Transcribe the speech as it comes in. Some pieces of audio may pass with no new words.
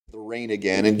rain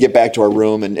again and get back to our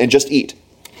room and just eat.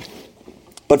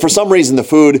 But for some reason, the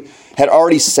food had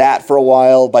already sat for a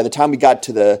while. By the time we got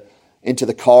into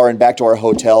the car and back to our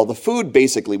hotel, the food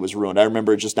basically was ruined. I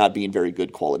remember it just not being very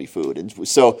good quality food. And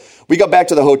so we got back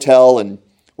to the hotel and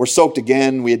we're soaked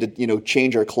again. We had to,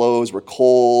 change our clothes. We're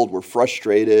cold. We're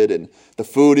frustrated. And the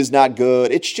food is not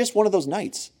good. It's just one of those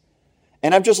nights.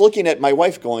 And I'm just looking at my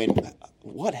wife going,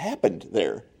 what happened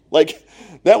there? Like,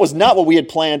 that was not what we had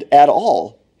planned at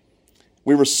all.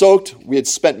 We were soaked. We had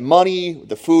spent money.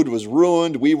 The food was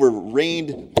ruined. We were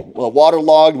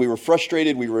waterlogged. We were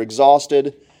frustrated. We were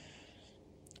exhausted.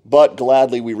 But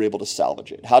gladly, we were able to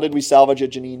salvage it. How did we salvage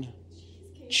it, Janine?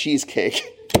 Cheesecake.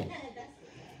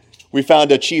 We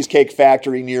found a cheesecake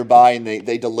factory nearby, and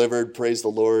they delivered, praise the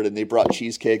Lord, and they brought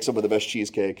cheesecake, some of the best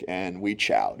cheesecake, and we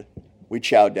chowed. We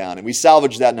chowed down, and we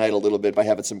salvaged that night a little bit by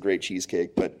having some great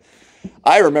cheesecake. But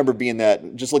I remember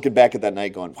just looking back at that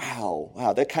night going,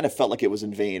 wow, that kind of felt like it was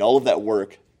in vain, all of that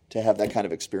work to have that kind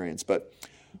of experience. But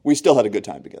we still had a good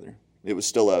time together. It was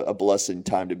still a blessed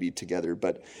time to be together.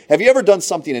 But have you ever done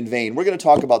something in vain? We're going to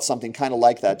talk about something kind of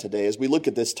like that today as we look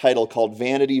at this title called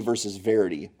Vanity versus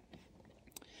Verity.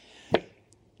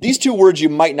 These two words you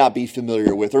might not be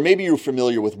familiar with, or maybe you're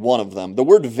familiar with one of them. The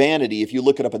word vanity, if you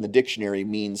look it up in the dictionary,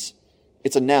 means,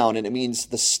 it's a noun, and it means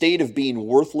the state of being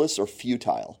worthless or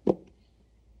futile.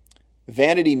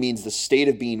 Vanity means the state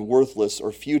of being worthless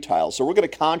or futile. So we're going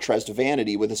to contrast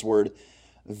vanity with this word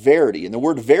verity. And the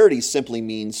word verity simply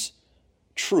means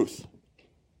truth.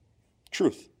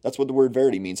 Truth. That's what the word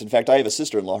verity means. In fact, I have a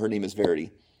sister-in-law. Her name is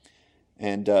Verity.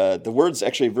 And the word's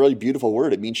actually a really beautiful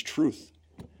word. It means truth.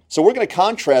 So we're going to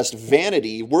contrast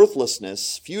vanity,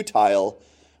 worthlessness, futile,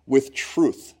 with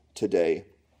truth today.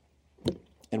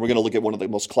 And we're going to look at one of the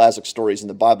most classic stories in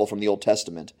the Bible from the Old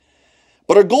Testament.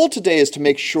 But our goal today is to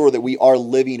make sure that we are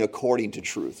living according to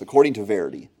truth, according to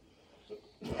verity,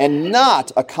 and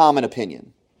not a common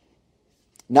opinion.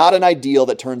 Not an ideal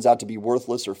that turns out to be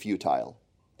worthless or futile.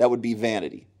 That would be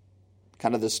vanity.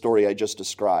 Kind of the story I just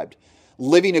described.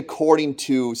 Living according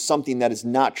to something that is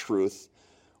not truth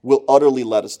will utterly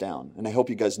let us down. And I hope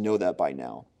you guys know that by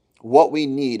now. What we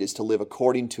need is to live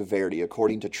according to verity,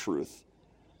 according to truth.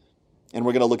 And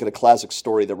we're going to look at a classic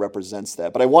story that represents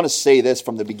that. But I want to say this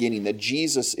from the beginning, that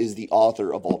Jesus is the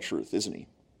author of all truth, isn't he?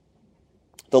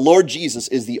 The Lord Jesus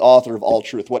is the author of all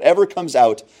truth. Whatever comes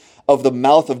out of the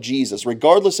mouth of Jesus,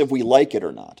 regardless if we like it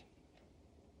or not,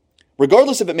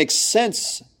 regardless if it makes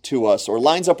sense to us or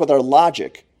lines up with our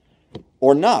logic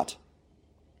or not,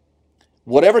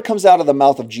 whatever comes out of the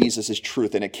mouth of Jesus is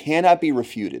truth, and it cannot be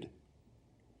refuted,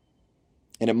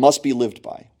 and it must be lived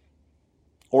by,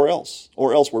 or else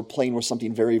we're playing with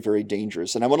something very, very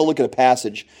dangerous. And I want to look at a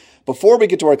passage. Before we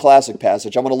get to our classic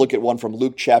passage, I want to look at one from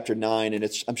Luke chapter 9,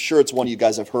 and I'm sure it's one you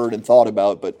guys have heard and thought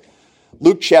about, but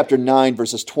Luke chapter 9,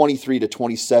 verses 23 to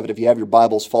 27. If you have your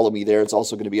Bibles, follow me there. It's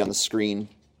also going to be on the screen.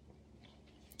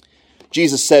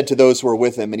 Jesus said to those who were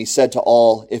with him, and he said to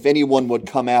all, "If anyone would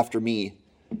come after me,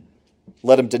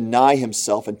 let him deny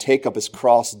himself and take up his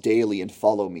cross daily and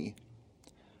follow me.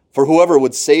 For whoever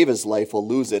would save his life will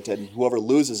lose it, and whoever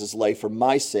loses his life for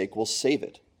my sake will save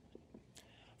it.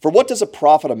 For what does it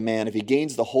profit a man if he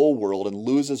gains the whole world and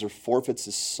loses or forfeits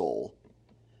his soul?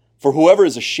 For whoever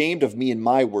is ashamed of me and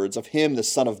my words, of him the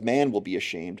Son of Man will be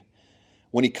ashamed,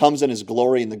 when he comes in his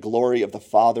glory and the glory of the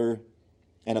Father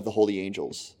and of the holy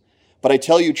angels. But I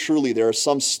tell you truly, there are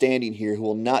some standing here who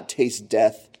will not taste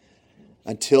death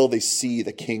until they see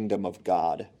the kingdom of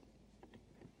God."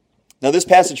 Now, this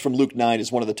passage from Luke 9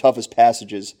 is one of the toughest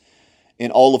passages in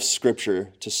all of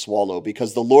Scripture to swallow,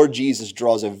 because the Lord Jesus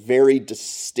draws a very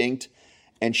distinct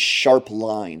and sharp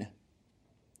line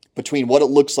between what it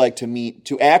looks like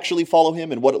to actually follow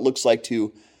him and what it looks like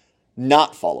to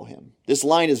not follow him. This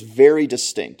line is very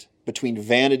distinct between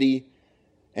vanity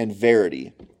and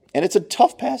verity. And it's a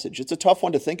tough passage. It's a tough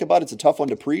one to think about. It's a tough one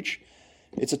to preach.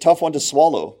 It's a tough one to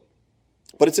swallow.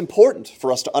 But it's important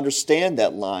for us to understand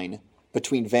that line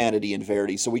between vanity and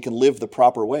verity so we can live the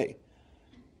proper way.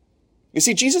 You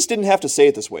see, Jesus didn't have to say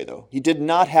it this way, though. He did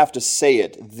not have to say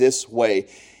it this way.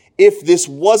 If this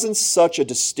wasn't such a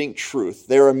distinct truth,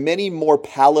 there are many more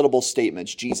palatable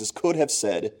statements Jesus could have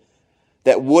said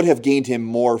that would have gained him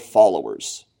more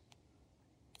followers.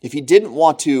 If he didn't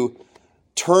want to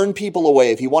turn people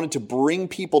away, if he wanted to bring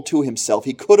people to himself,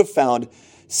 he could have found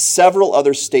several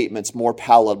other statements more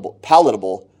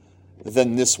palatable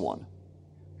than this one.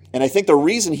 And I think the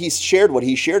reason he shared what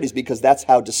he shared is because that's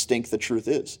how distinct the truth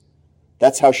is.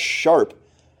 That's how sharp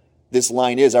this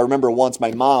line is. I remember once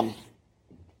my mom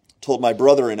told my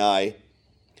brother and I,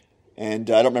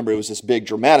 And I don't remember it was this big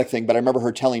dramatic thing, but I remember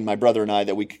her telling my brother and I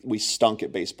that we stunk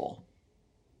at baseball.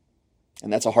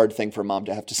 And that's a hard thing for a mom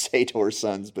to have to say to her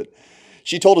sons, but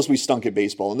she told us we stunk at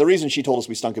baseball. And the reason she told us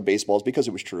we stunk at baseball is because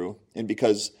it was true, and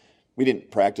because we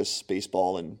didn't practice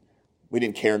baseball, and we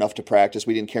didn't care enough to practice.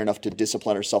 We didn't care enough to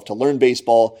discipline ourselves to learn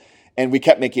baseball, and we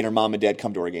kept making our mom and dad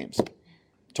come to our games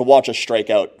to watch us strike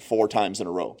out 4 times in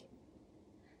a row.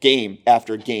 Game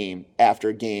after game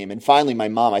after game. And finally, my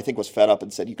mom, I think, was fed up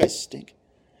and said, "You guys stink.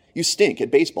 You stink at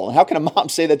baseball." And how can a mom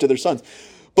say that to their sons?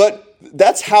 But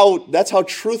that's how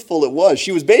truthful it was.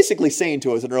 She was basically saying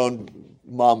to us in her own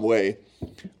mom way, "Why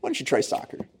don't you try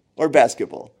soccer or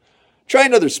basketball? Try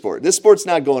another sport. This sport's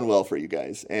not going well for you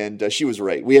guys." And she was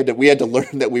right. We had to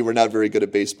learn that we were not very good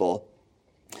at baseball.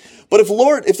 But if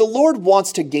the Lord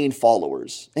wants to gain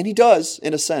followers, and he does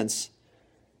in a sense,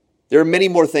 there are many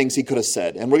more things he could have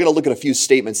said. And we're going to look at a few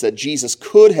statements that Jesus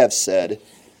could have said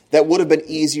that would have been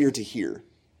easier to hear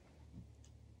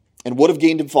and would have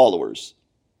gained him followers,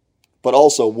 but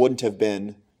also wouldn't have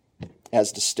been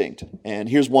as distinct. And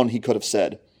here's one he could have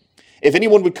said. "If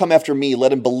anyone would come after me,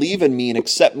 let him believe in me and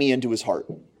accept me into his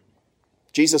heart."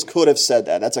 Jesus could have said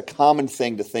that. That's a common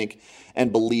thing to think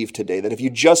and believe today, that if you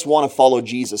just want to follow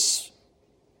Jesus,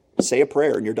 say a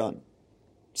prayer and you're done.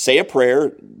 Say a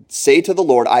prayer, say to the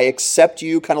Lord, "I accept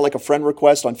you," kind of like a friend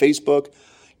request on Facebook.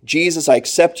 "Jesus, I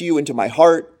accept you into my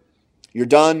heart." You're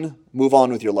done. Move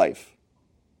on with your life.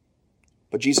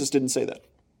 But Jesus didn't say that.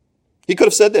 He could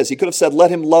have said this. He could have said,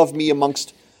 "Let him love me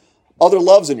amongst other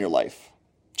loves in your life.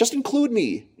 Just include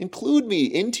me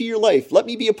into your life. Let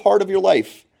me be a part of your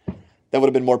life." That would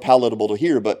have been more palatable to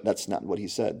hear, but that's not what he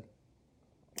said.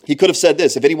 He could have said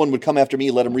this: "If anyone would come after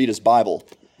me, let him read his Bible.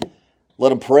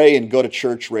 Let him pray and go to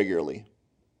church regularly."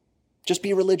 Just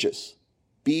be religious.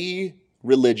 Be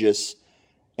religious,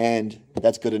 and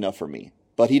that's good enough for me.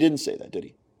 But he didn't say that, did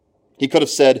he? He could have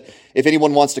said, "If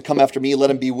anyone wants to come after me, let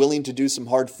him be willing to do some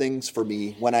hard things for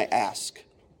me when I ask."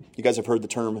 You guys have heard the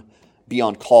term be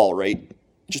on call, right?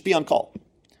 Just be on call.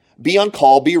 Be on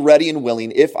call, be ready and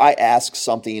willing. If I ask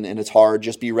something and it's hard,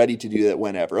 just be ready to do that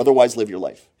whenever. Otherwise, live your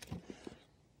life.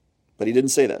 But he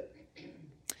didn't say that.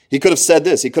 He could have said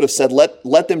this. He could have said,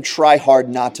 let them try hard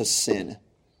not to sin.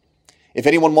 If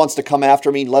anyone wants to come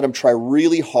after me, let him try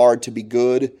really hard to be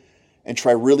good and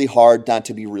try really hard not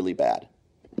to be really bad.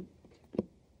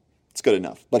 It's good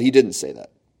enough. But he didn't say that.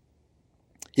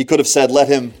 He could have said, let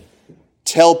him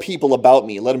tell people about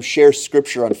me. Let him share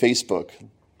scripture on Facebook.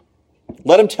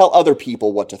 Let him tell other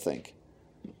people what to think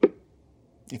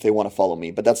if they want to follow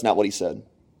me. But that's not what he said.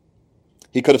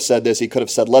 He could have said this. He could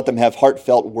have said, let them have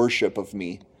heartfelt worship of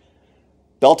me.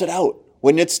 Belt it out.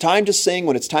 When it's time to sing,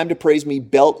 when it's time to praise me,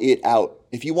 belt it out.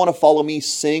 If you want to follow me,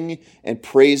 sing and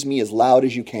praise me as loud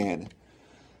as you can.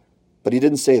 But he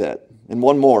didn't say that. And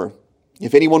one more.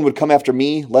 If anyone would come after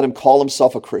me, let him call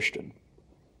himself a Christian.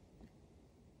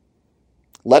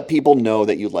 Let people know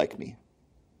that you like me.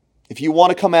 If you want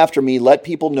to come after me, let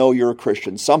people know you're a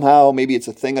Christian. Somehow, maybe it's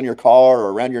a thing on your car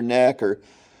or around your neck, or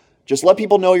just let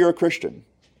people know you're a Christian.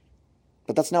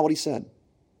 But that's not what he said.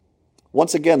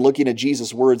 Once again, looking at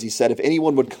Jesus' words, he said, if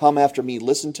anyone would come after me,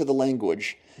 listen to the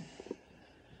language.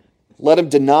 Let him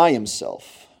deny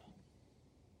himself.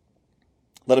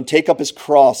 Let him take up his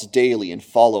cross daily and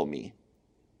follow me.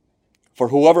 For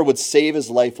whoever would save his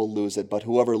life will lose it, but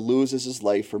whoever loses his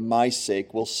life for my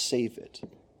sake will save it.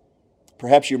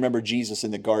 Perhaps you remember Jesus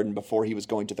in the garden before he was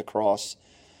going to the cross,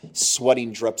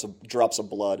 sweating drops of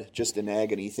blood, just in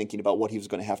agony, thinking about what he was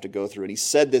going to have to go through. And he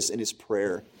said this in his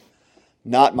prayer,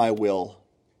 not my will,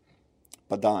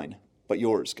 but thine, but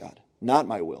yours, God. Not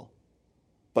my will,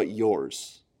 but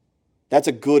yours. That's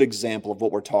a good example of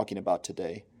what we're talking about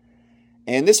today.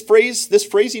 And this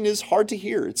phrasing is hard to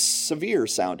hear. It's severe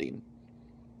sounding.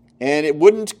 And it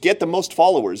wouldn't get the most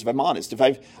followers, if I'm honest. If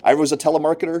I was a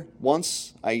telemarketer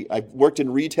once, I worked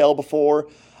in retail before,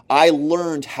 I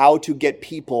learned how to get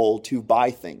people to buy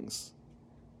things.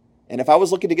 And if I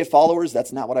was looking to get followers,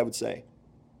 that's not what I would say.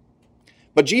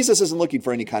 But Jesus isn't looking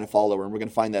for any kind of follower, and we're going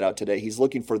to find that out today. He's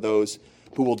looking for those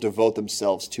who will devote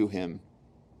themselves to him.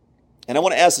 And I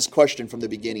want to ask this question from the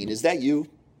beginning. Is that you?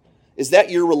 Is that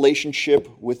your relationship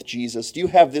with Jesus? Do you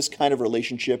have this kind of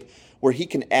relationship where he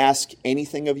can ask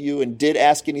anything of you and did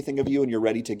ask anything of you and you're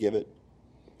ready to give it?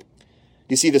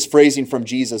 You see, this phrasing from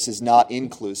Jesus is not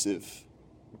inclusive,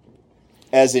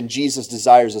 as in Jesus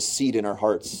desires a seat in our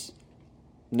hearts.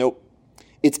 Nope.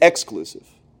 It's exclusive,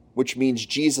 which means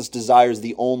Jesus desires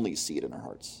the only seat in our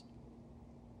hearts.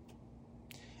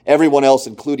 Everyone else,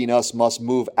 including us, must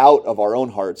move out of our own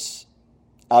hearts,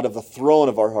 out of the throne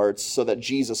of our hearts, so that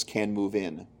Jesus can move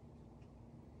in.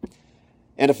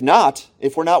 And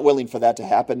if we're not willing for that to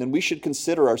happen, then we should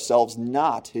consider ourselves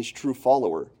not his true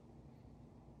follower.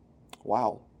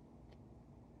 Wow.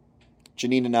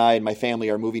 Janine and I and my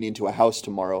family are moving into a house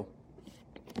tomorrow,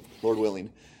 Lord willing.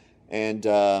 And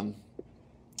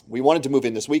we wanted to move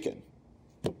in this weekend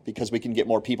because we can get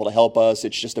more people to help us.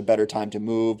 It's just a better time to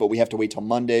move, but we have to wait till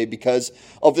Monday because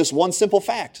of this one simple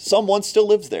fact. Someone still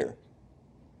lives there.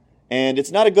 And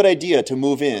it's not a good idea to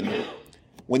move in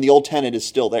when the old tenant is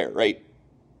still there, right?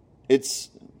 It's,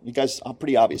 you guys,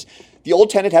 pretty obvious. The old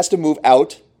tenant has to move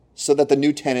out so that the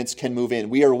new tenants can move in.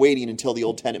 We are waiting until the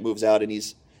old tenant moves out,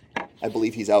 and I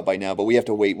believe he's out by now, but we have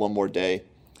to wait one more day.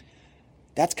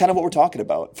 That's kind of what we're talking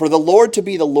about. For the Lord to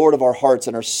be the Lord of our hearts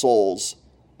and our souls,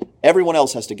 everyone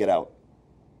else has to get out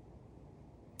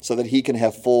so that he can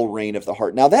have full reign of the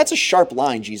heart. Now, that's a sharp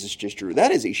line Jesus just drew.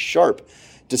 That is a sharp,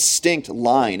 distinct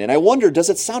line. And I wonder, does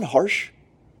it sound harsh?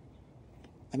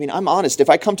 I mean, I'm honest. If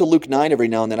I come to Luke 9 every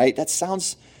now and then, that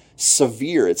sounds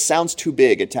severe. It sounds too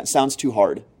big. It sounds too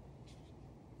hard.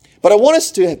 But I want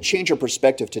us to change our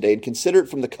perspective today and consider it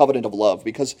from the covenant of love,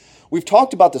 because we've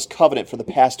talked about this covenant for the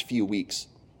past few weeks.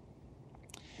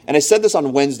 And I said this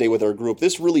on Wednesday with our group.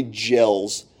 This really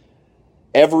gels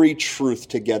every truth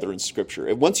together in Scripture.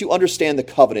 And once you understand the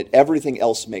covenant, everything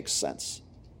else makes sense.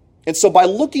 And so by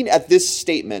looking at this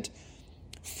statement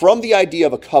from the idea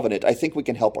of a covenant, I think we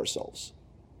can help ourselves.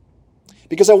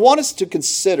 Because I want us to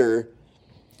consider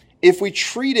if we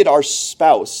treated our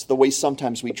spouse the way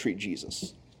sometimes we treat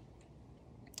Jesus.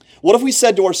 What if we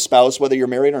said to our spouse, whether you're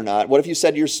married or not, what if you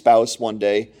said to your spouse one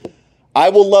day, I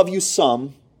will love you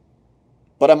some,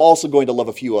 but I'm also going to love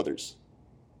a few others?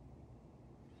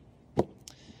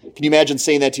 Can you imagine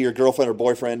saying that to your girlfriend or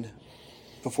boyfriend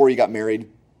before you got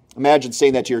married? Imagine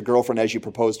saying that to your girlfriend as you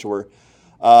proposed to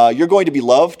her. You're going to be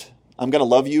loved. I'm going to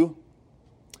love you.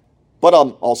 But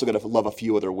I'm also going to love a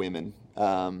few other women. But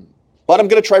I'm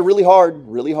going to try really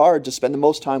hard to spend the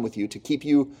most time with you, to keep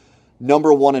you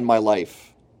number one in my life.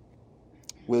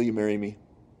 Will you marry me?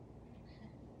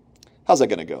 How's that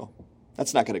going to go?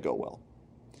 That's not going to go well.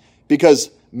 Because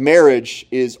marriage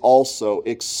is also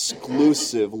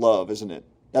exclusive love, isn't it?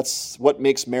 That's what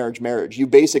makes marriage marriage. You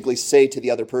basically say to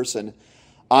the other person,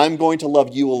 I'm going to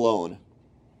love you alone.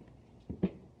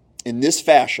 In this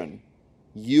fashion,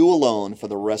 you alone for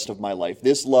the rest of my life.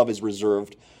 This love is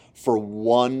reserved for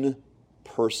one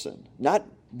person, not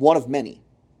one of many.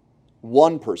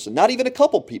 One person, not even a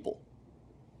couple people.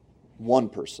 One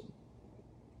person.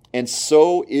 And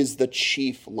so is the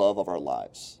chief love of our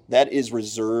lives. That is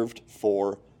reserved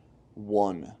for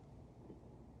one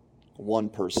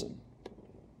person.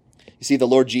 You see, the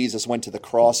Lord Jesus went to the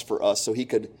cross for us so he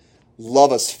could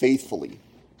love us faithfully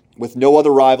with no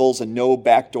other rivals and no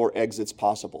backdoor exits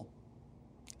possible.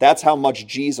 That's how much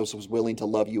Jesus was willing to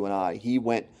love you and I. He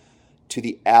went to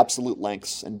the absolute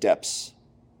lengths and depths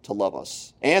to love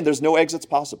us. And there's no exits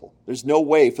possible. There's no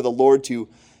way for the Lord to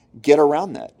get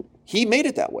around that. He made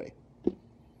it that way.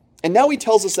 And now he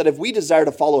tells us that if we desire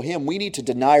to follow him, we need to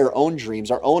deny our own dreams,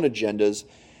 our own agendas,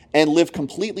 and live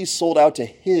completely sold out to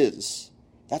his.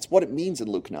 That's what it means in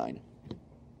Luke 9.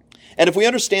 And if we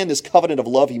understand this covenant of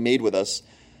love he made with us,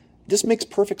 this makes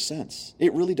perfect sense.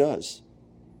 It really does.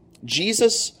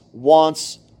 Jesus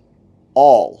wants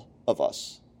all of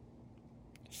us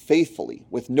faithfully,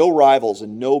 with no rivals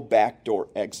and no backdoor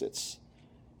exits,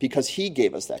 because he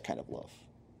gave us that kind of love.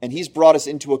 And he's brought us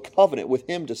into a covenant with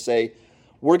him to say,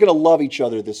 we're going to love each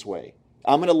other this way.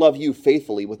 I'm going to love you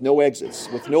faithfully with no exits,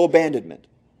 with no abandonment.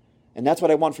 And that's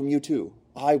what I want from you too.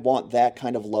 I want that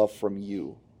kind of love from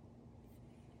you.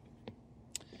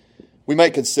 We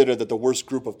might consider that the worst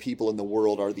group of people in the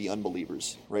world are the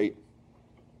unbelievers, right?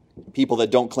 People that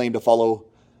don't claim to follow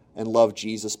and love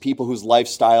Jesus. People whose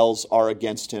lifestyles are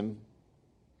against him.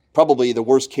 Probably the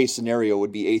worst case scenario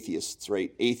would be atheists,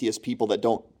 right? Atheist people that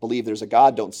don't believe there's a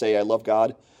God, don't say I love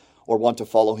God or want to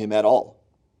follow him at all.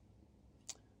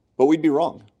 But we'd be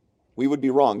wrong. We would be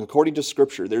wrong. According to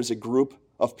Scripture, there's a group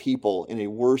of people in a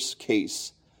worse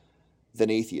case than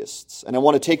atheists. And I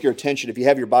want to take your attention, if you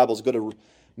have your Bibles, go to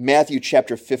Matthew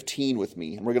chapter 15 with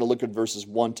me, and we're going to look at verses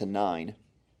 1 to 9.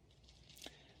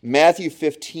 Matthew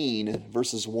 15,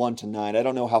 verses 1 to 9. I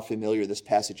don't know how familiar this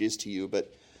passage is to you,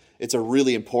 but it's a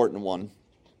really important one.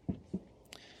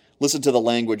 Listen to the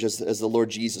language as the Lord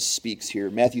Jesus speaks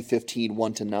here. Matthew 15,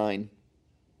 1 to 9.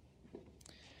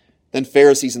 Then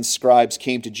Pharisees and scribes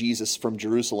came to Jesus from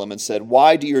Jerusalem and said,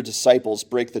 why do your disciples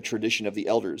break the tradition of the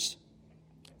elders?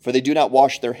 For they do not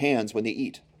wash their hands when they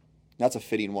eat. That's a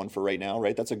fitting one for right now,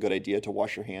 right? That's a good idea, to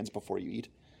wash your hands before you eat.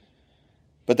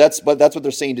 But that's what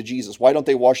they're saying to Jesus. Why don't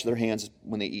they wash their hands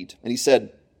when they eat? And he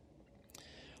said,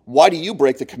 Why do you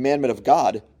break the commandment of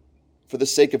God for the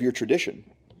sake of your tradition?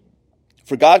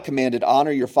 For God commanded,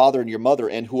 honor your father and your mother,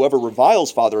 and whoever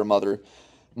reviles father or mother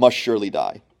must surely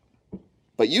die.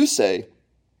 But you say,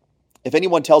 if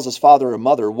anyone tells his father or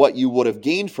mother, what you would have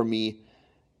gained from me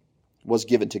was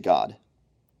given to God,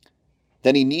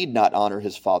 then he need not honor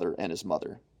his father and his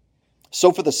mother.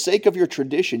 So for the sake of your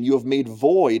tradition, you have made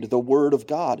void the word of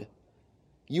God.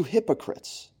 You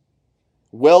hypocrites!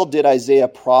 Well did Isaiah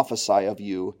prophesy of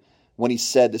you when he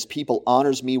said, this people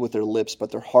honors me with their lips,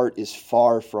 but their heart is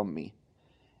far from me.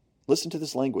 Listen to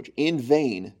this language. In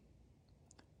vain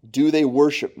do they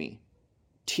worship me,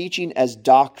 teaching as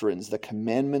doctrines the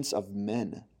commandments of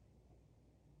men.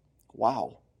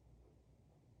 Wow.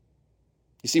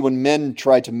 You see, when men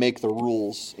try to make the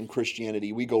rules in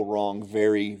Christianity, we go wrong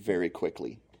very, very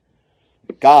quickly.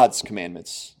 God's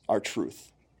commandments are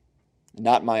truth,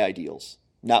 not my ideals,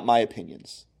 not my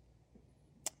opinions.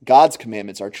 God's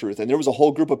commandments are truth. And there was a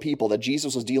whole group of people that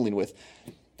Jesus was dealing with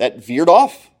that veered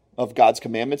off of God's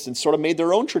commandments and sort of made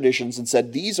their own traditions and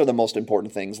said, these are the most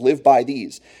important things, live by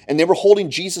these. And they were holding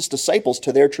Jesus' disciples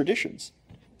to their traditions.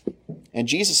 And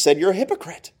Jesus said, you're a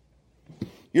hypocrite.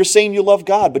 You're saying you love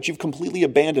God, but you've completely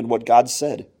abandoned what God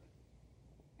said.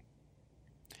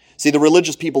 See, the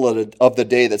religious people of the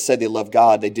day that said they loved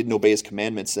God, they didn't obey his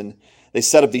commandments, and they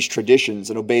set up these traditions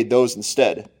and obeyed those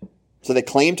instead. So they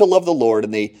claim to love the Lord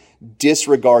and they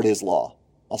disregard his law.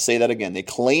 I'll say that again. They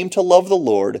claim to love the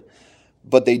Lord,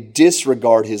 but they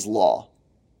disregard his law.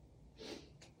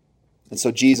 And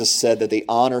so Jesus said that they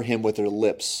honor him with their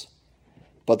lips,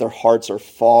 but their hearts are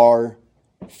far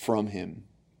from him.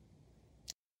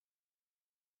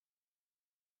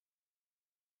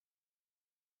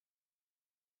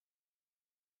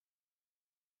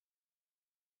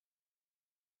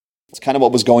 It's kind of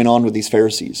what was going on with these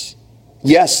Pharisees.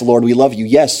 Yes, Lord, we love you.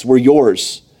 Yes, we're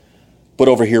yours. But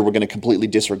over here, we're going to completely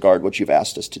disregard what you've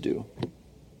asked us to do.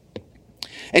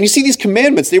 And you see, these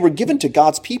commandments, they were given to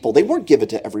God's people. They weren't given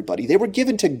to everybody. They were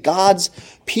given to God's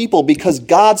people because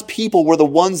God's people were the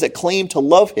ones that claimed to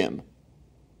love him.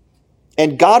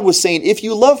 And God was saying, if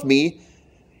you love me,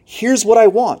 here's what I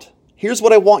want. Here's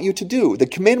what I want you to do. The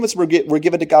commandments were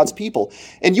given to God's people.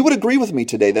 And you would agree with me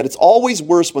today that it's always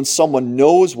worse when someone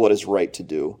knows what is right to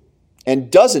do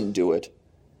and doesn't do it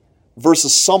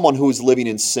versus someone who is living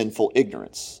in sinful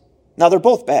ignorance. Now, they're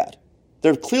both bad.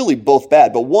 They're clearly both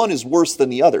bad, but one is worse than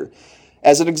the other.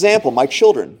 As an example, my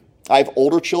children. I have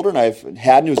older children. I've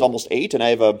had who's almost 8, and I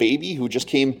have a baby who just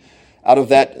came out of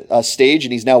that stage,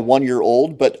 and he's now 1 year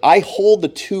old. But I hold the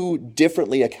two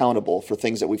differently accountable for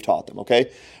things that we've taught them,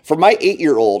 okay? For my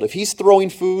 8-year-old, if he's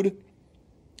throwing food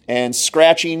and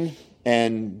scratching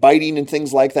and biting and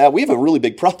things like that, we have a really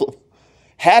big problem.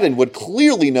 Haddon would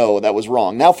clearly know that was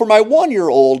wrong. Now, for my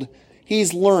 1-year-old,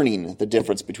 he's learning the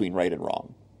difference between right and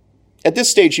wrong. At this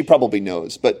stage, he probably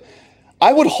knows, but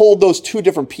I would hold those two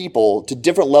different people to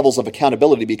different levels of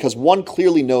accountability because one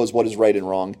clearly knows what is right and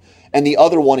wrong, and the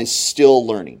other one is still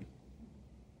learning.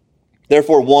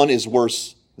 Therefore, one is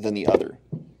worse than the other.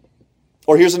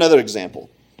 Or here's another example.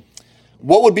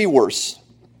 What would be worse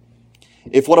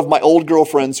if one of my old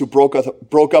girlfriends who broke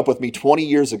up with me 20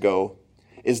 years ago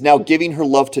is now giving her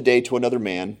love today to another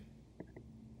man,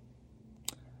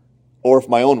 or if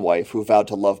my own wife, who vowed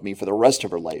to love me for the rest of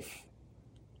her life,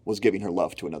 was giving her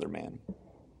love to another man?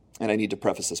 And I need to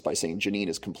preface this by saying Janine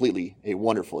is completely a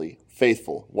wonderfully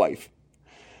faithful wife.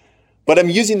 But I'm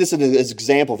using this as an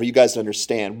example for you guys to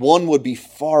understand. One would be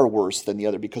far worse than the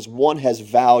other because one has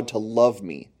vowed to love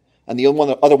me and the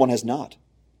other one has not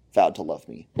vowed to love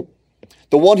me.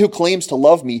 The one who claims to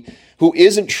love me, who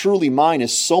isn't truly mine,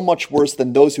 is so much worse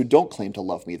than those who don't claim to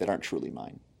love me that aren't truly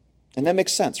mine. And that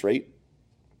makes sense, right?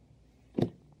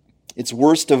 It's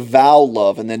worse to vow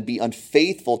love and then be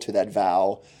unfaithful to that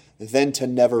vow than to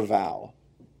never vow.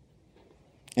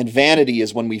 And vanity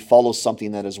is when we follow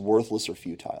something that is worthless or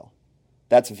futile.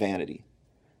 That's vanity,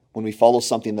 when we follow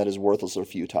something that is worthless or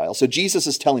futile. So Jesus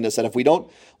is telling us that if we don't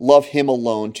love him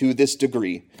alone to this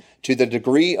degree, to the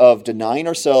degree of denying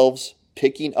ourselves,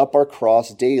 picking up our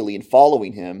cross daily and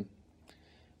following him,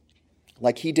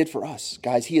 like he did for us.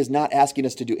 Guys, he is not asking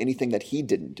us to do anything that he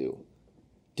didn't do.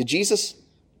 Did Jesus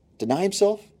deny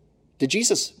himself? Did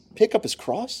Jesus pick up his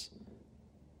cross?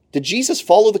 Did Jesus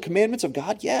follow the commandments of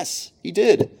God? Yes, he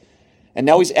did. And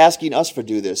now he's asking us to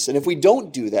do this. And if we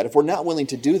don't do that, if we're not willing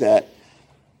to do that,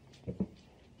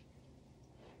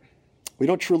 we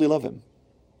don't truly love him.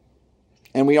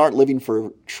 And we aren't living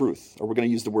for truth, or we're going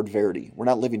to use the word verity. We're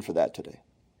not living for that today.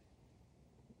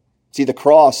 See, the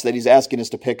cross that he's asking us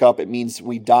to pick up, it means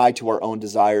we die to our own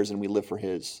desires and we live for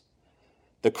his.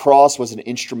 The cross was an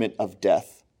instrument of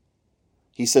death.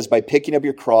 He says, by picking up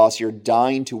your cross, you're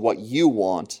dying to what you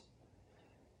want,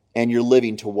 and you're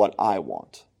living to what I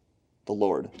want, the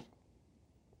Lord.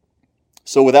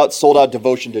 So without sold-out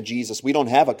devotion to Jesus, we don't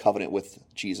have a covenant with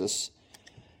Jesus.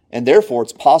 And therefore,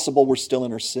 it's possible we're still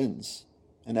in our sins.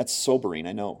 And that's sobering,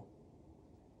 I know.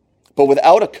 But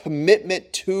without a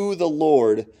commitment to the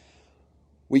Lord,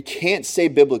 we can't say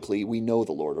biblically we know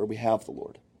the Lord or we have the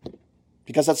Lord.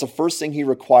 Because that's the first thing he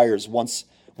requires once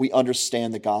we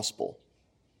understand the gospel.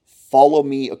 Follow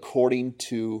me according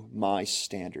to my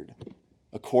standard,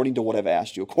 according to what I've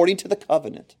asked you, according to the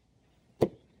covenant.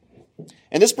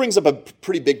 And this brings up a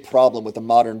pretty big problem with the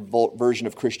modern version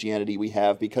of Christianity we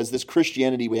have, because this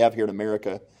Christianity we have here in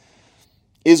America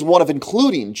is one of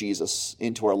including Jesus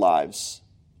into our lives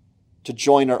to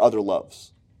join our other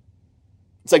loves.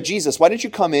 It's like, Jesus, why didn't you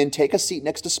come in, take a seat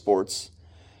next to sports,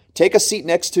 take a seat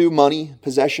next to money,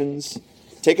 possessions,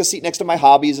 take a seat next to my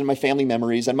hobbies and my family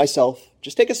memories and myself.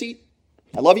 Just take a seat.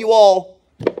 I love you all.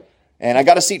 And I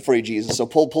got a seat for you, Jesus, so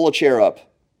pull a chair up.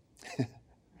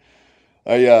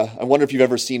 I wonder if you've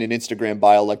ever seen an Instagram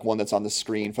bio like one that's on the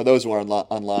screen. For those who are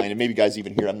online, and maybe guys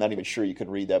even here, I'm not even sure you can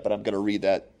read that, but I'm going to read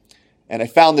that. And I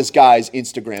found this guy's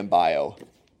Instagram bio.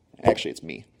 Actually, it's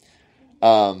me.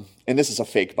 And this is a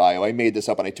fake bio. I made this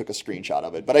up and I took a screenshot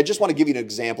of it. But I just want to give you an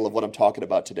example of what I'm talking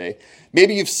about today.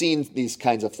 Maybe you've seen these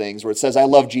kinds of things where it says, I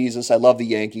love Jesus, I love the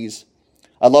Yankees,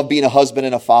 I love being a husband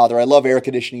and a father, I love air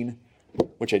conditioning,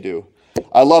 which I do.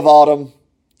 I love autumn,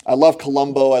 I love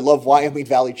Columbo, I love Wyoming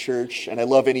Valley Church, and I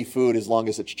love any food as long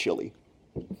as it's chili.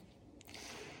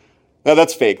 Now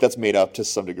that's fake, that's made up to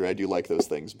some degree. I do like those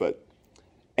things,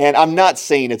 and I'm not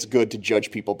saying it's good to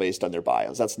judge people based on their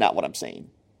bios. That's not what I'm saying.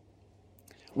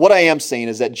 What I am saying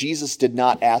is that Jesus did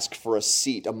not ask for a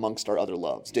seat amongst our other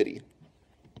loves, did he?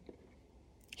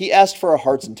 He asked for our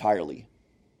hearts entirely,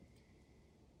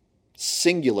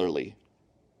 singularly,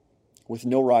 with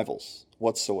no rivals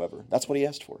whatsoever. That's what he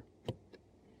asked for.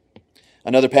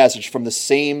 Another passage from the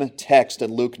same text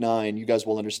in Luke 9, you guys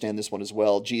will understand this one as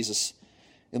well. Jesus,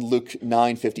 in Luke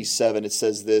 9:57, it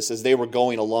says this, as they were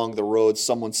going along the road,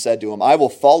 someone said to him, I will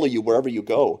follow you wherever you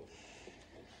go.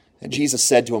 And Jesus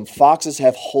said to him, foxes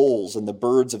have holes and the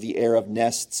birds of the air have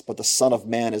nests, but the Son of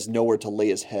Man has nowhere to lay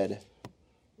his head.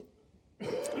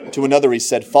 To another he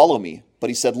said, follow me.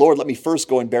 But he said, Lord, let me first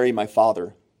go and bury my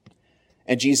father.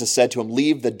 And Jesus said to him,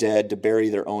 leave the dead to bury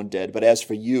their own dead, but as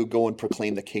for you, go and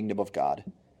proclaim the kingdom of God.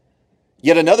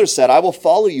 Yet another said, I will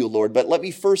follow you, Lord, but let me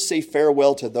first say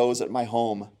farewell to those at my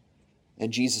home.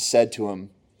 And Jesus said to him,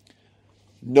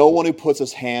 no one who puts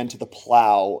his hand to the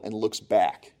plow and looks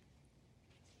back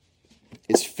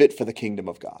is fit for the kingdom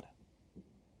of God.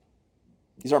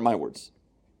 These aren't my words.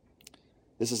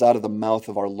 This is out of the mouth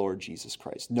of our Lord Jesus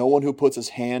Christ. No one who puts his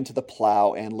hand to the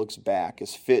plow and looks back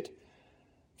is fit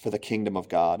for the kingdom of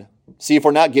God. See, if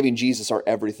we're not giving Jesus our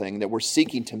everything, that we're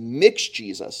seeking to mix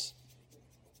Jesus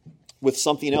with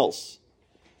something else.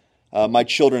 My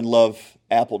children love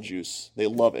apple juice. They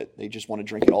love it. They just want to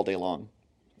drink it all day long.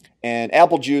 And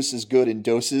apple juice is good in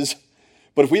doses.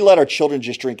 But if we let our children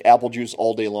just drink apple juice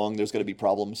all day long, there's going to be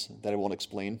problems that I won't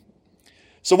explain.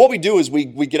 So what we do is we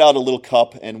get out a little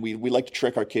cup, and we like to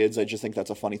trick our kids. I just think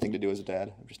that's a funny thing to do as a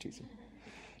dad. I'm just teasing.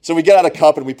 So we get out a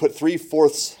cup, and we put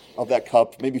 3/4 of that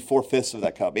cup, maybe 4/5 of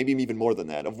that cup, maybe even more than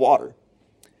that, of water.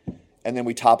 And then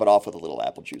we top it off with a little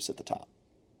apple juice at the top.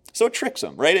 So it tricks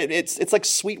them, right? It's like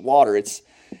sweet water. It's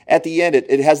at the end,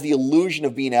 it has the illusion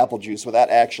of being apple juice without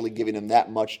actually giving them that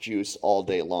much juice all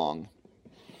day long.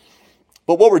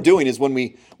 But what we're doing is when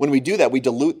we do that, we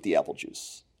dilute the apple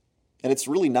juice. And it's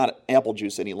really not apple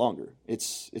juice any longer.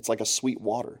 It's like a sweet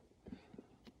water.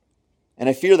 And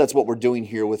I fear that's what we're doing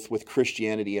here with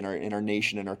Christianity in our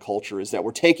nation and our culture, is that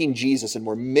we're taking Jesus and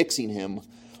we're mixing him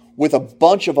with a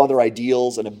bunch of other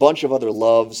ideals and a bunch of other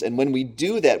loves. And when we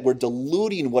do that, we're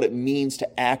diluting what it means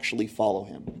to actually follow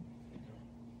him.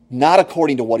 Not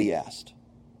according to what he asked.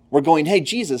 We're going, hey,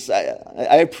 Jesus,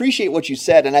 I appreciate what you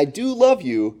said, and I do love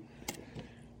you,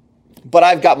 but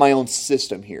I've got my own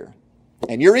system here.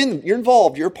 And you're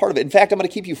involved, you're a part of it. In fact, I'm going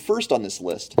to keep you first on this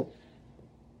list.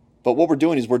 But what we're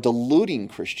doing is we're diluting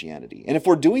Christianity. And if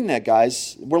we're doing that,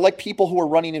 guys, we're like people who are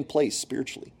running in place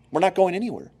spiritually. We're not going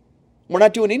anywhere. We're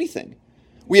not doing anything.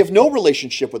 We have no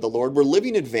relationship with the Lord. We're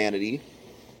living in vanity.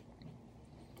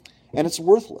 And it's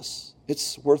worthless.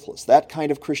 It's worthless. That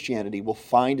kind of Christianity will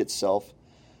find itself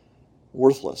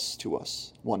worthless to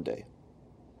us one day.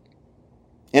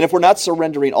 And if we're not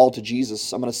surrendering all to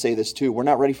Jesus, I'm going to say this too, we're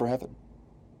not ready for heaven.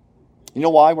 You know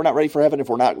why we're not ready for heaven if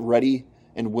we're not ready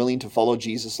and willing to follow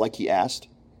Jesus like he asked?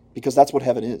 Because that's what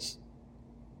heaven is.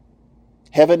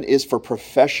 Heaven is for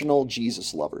professional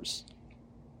Jesus lovers.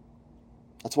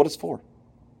 That's what it's for.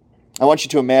 I want you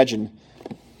to imagine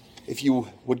if you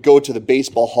would go to the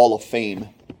Baseball Hall of Fame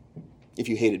if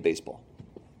you hated baseball.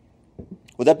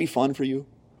 Would that be fun for you?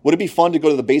 Would it be fun to go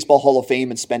to the Baseball Hall of Fame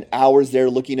and spend hours there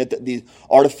looking at the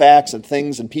artifacts and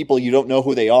things and people you don't know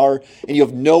who they are and you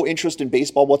have no interest in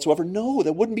baseball whatsoever? No,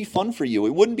 that wouldn't be fun for you.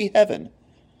 It wouldn't be heaven.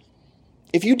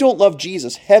 If you don't love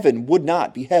Jesus, heaven would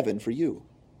not be heaven for you,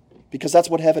 because that's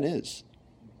what heaven is.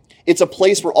 It's a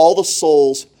place where all the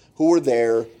souls who were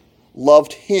there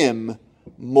loved him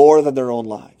more than their own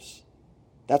lives.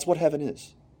 That's what heaven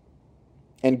is.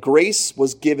 And grace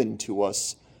was given to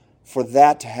us for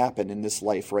that to happen in this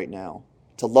life right now,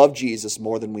 to love Jesus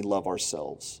more than we love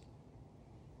ourselves.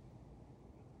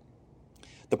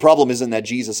 The problem isn't that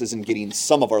Jesus isn't getting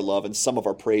some of our love and some of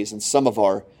our praise and some of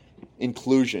our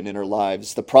inclusion in our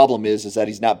lives. The problem is that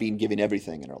he's not being given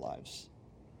everything in our lives,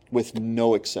 with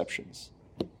no exceptions.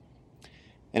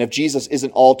 And if Jesus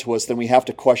isn't all to us, then we have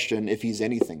to question if he's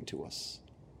anything to us,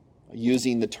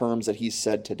 using the terms that he's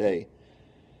said today.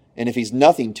 And if he's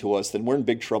nothing to us, then we're in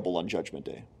big trouble on Judgment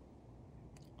Day.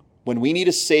 When we need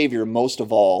a Savior most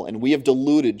of all, and we have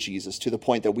diluted Jesus to the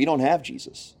point that we don't have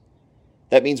Jesus,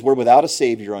 that means we're without a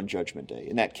Savior on Judgment Day,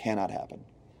 and that cannot happen.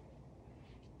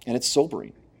 And it's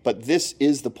sobering. But this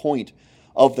is the point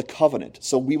of the covenant,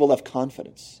 so we will have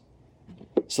confidence,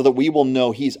 so that we will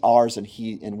know he's ours and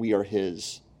we are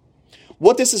his.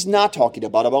 What this is not talking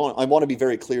about, I want to be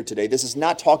very clear today, this is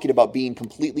not talking about being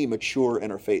completely mature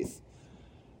in our faith.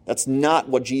 That's not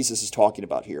what Jesus is talking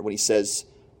about here when he says,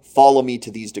 follow me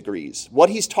to these degrees. What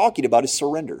he's talking about is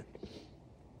surrender.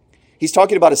 He's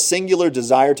talking about a singular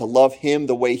desire to love him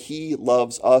the way he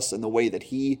loves us and the way that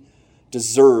he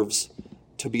deserves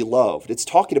to be loved. It's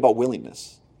talking about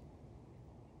willingness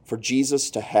for Jesus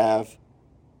to have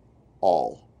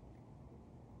all.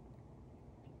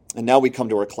 And now we come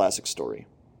to our classic story.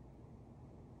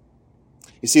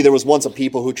 You see, there was once a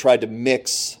people who tried to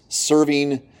mix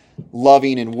serving,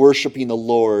 loving, and worshiping the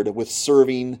Lord with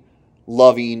serving,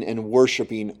 loving, and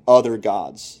worshiping other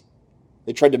gods.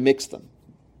 They tried to mix them.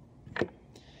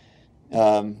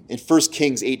 In 1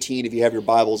 Kings 18, if you have your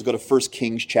Bibles, go to 1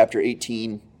 Kings chapter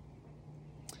 18.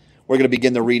 We're going to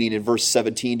begin the reading in verse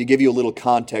 17. To give you a little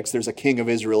context, there's a king of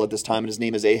Israel at this time, and his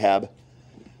name is Ahab.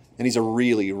 And he's a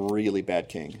really, really bad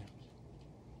king.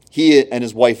 He and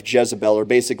his wife Jezebel are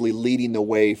basically leading the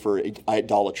way for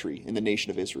idolatry in the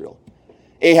nation of Israel.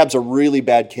 Ahab's a really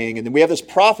bad king. And then we have this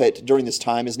prophet during this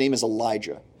time. His name is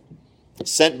Elijah,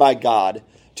 sent by God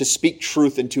to speak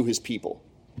truth into his people.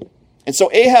 And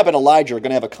so Ahab and Elijah are going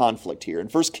to have a conflict here. In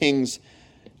 1 Kings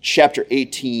chapter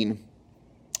 18,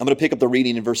 I'm going to pick up the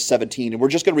reading in verse 17, and we're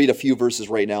just going to read a few verses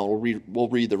right now, and we'll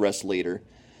read the rest later.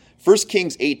 1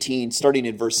 Kings 18, starting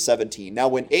in verse 17. Now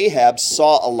when Ahab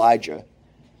saw Elijah,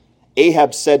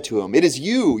 Ahab said to him, "It is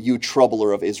you, you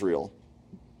troubler of Israel."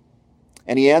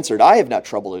 And he answered, "I have not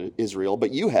troubled Israel,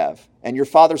 but you have, and your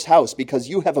father's house, because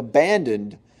you have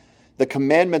abandoned the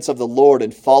commandments of the Lord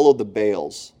and followed the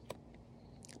Baals.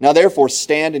 Now therefore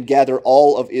stand and gather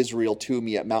all of Israel to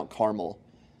me at Mount Carmel,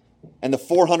 and the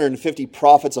 450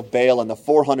 prophets of Baal and the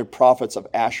 400 prophets of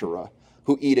Asherah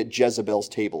who eat at Jezebel's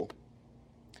table."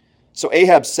 So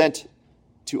Ahab sent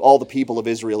to all the people of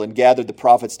Israel and gathered the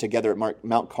prophets together at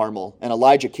Mount Carmel. And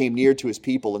Elijah came near to his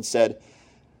people and said,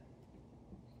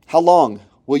 "How long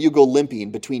will you go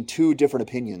limping between two different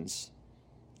opinions?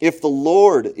 If the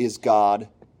Lord is God,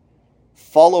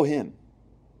 follow him.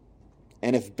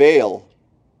 And if Baal,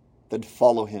 then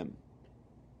follow him."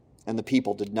 And the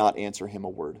people did not answer him a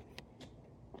word.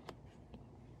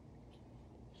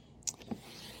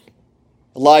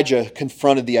 Elijah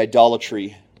confronted the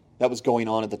idolatry that was going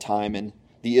on at the time and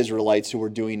the Israelites who were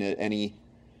doing it, and he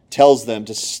tells them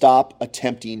to stop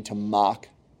attempting to mock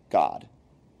God.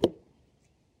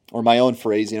 Or my own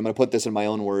phrasing, I'm going to put this in my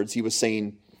own words. He was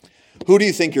saying, "Who do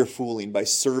you think you're fooling by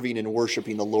serving and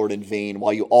worshiping the Lord in vain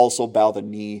while you also bow the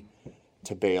knee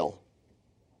to Baal?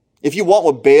 If you want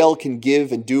what Baal can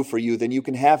give and do for you, then you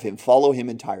can have him. Follow him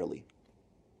entirely.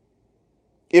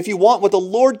 If you want what the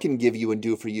Lord can give you and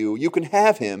do for you, you can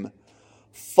have him.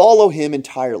 Follow him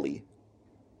entirely.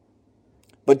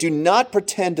 But do not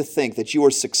pretend to think that you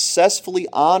are successfully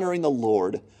honoring the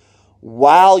Lord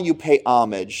while you pay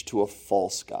homage to a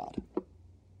false god.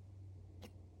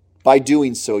 By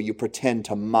doing so, you pretend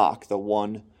to mock the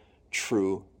one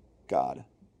true God."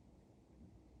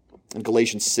 In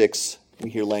Galatians 6, we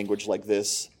hear language like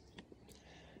this.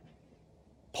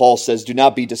 Paul says, "Do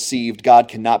not be deceived. God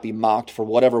cannot be mocked, for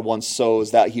whatever one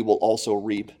sows, that he will also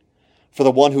reap. For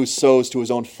the one who sows to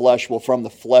his own flesh will from the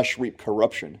flesh reap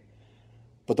corruption,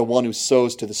 but the one who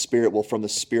sows to the Spirit will from the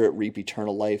Spirit reap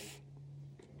eternal life."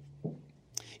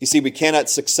 You see, we cannot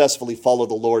successfully follow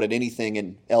the Lord at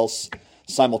anything else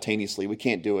simultaneously. We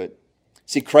can't do it.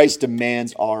 See, Christ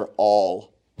demands our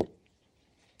all.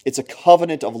 It's a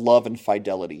covenant of love and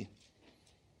fidelity.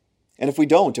 And if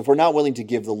we're not willing to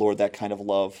give the Lord that kind of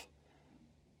love,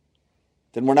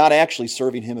 then we're not actually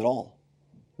serving him at all.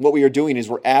 What we are doing is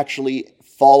we're actually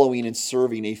following and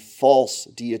serving a false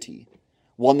deity,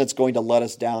 one that's going to let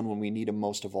us down when we need him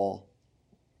most of all.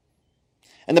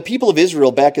 And the people of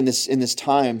Israel back in this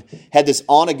time had this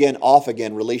on-again,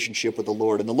 off-again relationship with the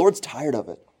Lord, and the Lord's tired of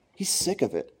it. He's sick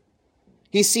of it.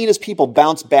 He's seen his people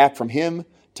bounce back from him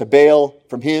to Baal,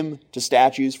 from him to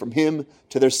statues, from him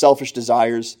to their selfish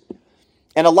desires.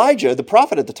 And Elijah, the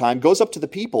prophet at the time, goes up to the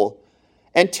people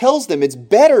and tells them it's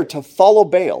better to follow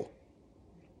Baal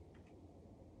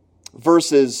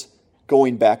versus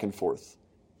going back and forth.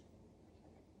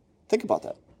 Think about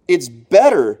that. It's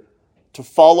better to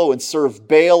follow and serve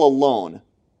Baal alone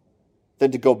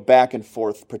than to go back and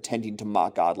forth pretending to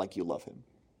mock God like you love him.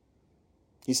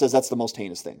 He says that's the most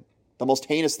heinous thing. The most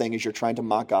heinous thing is you're trying to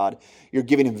mock God. You're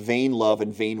giving him vain love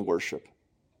and vain worship.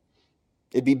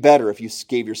 It'd be better if you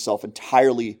gave yourself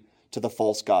entirely to the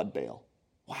false god Baal.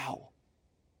 Wow.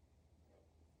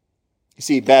 You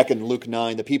see, back in Luke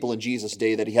 9, the people in Jesus'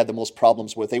 day that he had the most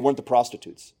problems with, they weren't the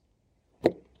prostitutes,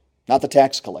 not the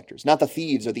tax collectors, not the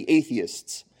thieves or the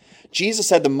atheists. Jesus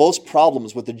had the most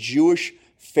problems with the Jewish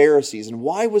Pharisees. And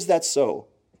why was that so?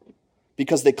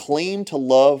 Because they claimed to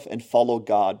love and follow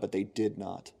God, but they did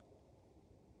not.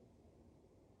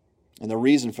 And the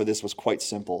reason for this was quite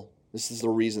simple. This is the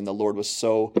reason the Lord was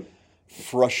so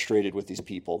frustrated with these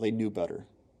people. They knew better.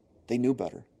 They knew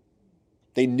better.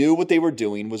 They knew what they were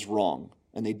doing was wrong,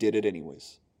 and they did it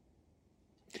anyways.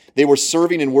 They were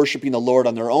serving and worshiping the Lord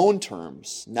on their own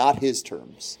terms, not his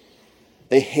terms.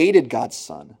 They hated God's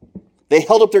Son. They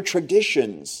held up their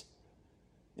traditions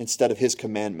instead of his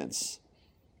commandments.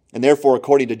 And therefore,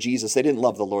 according to Jesus, they didn't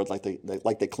love the Lord like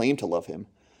they claimed to love him.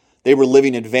 They were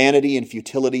living in vanity and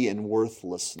futility and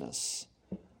worthlessness,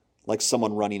 like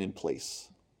someone running in place.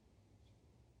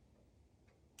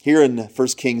 Here in 1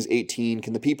 Kings 18,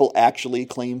 can the people actually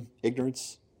claim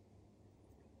ignorance?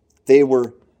 They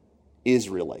were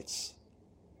Israelites.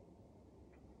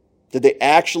 Did they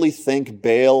actually think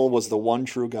Baal was the one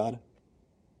true God?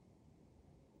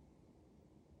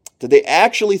 Did they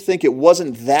actually think it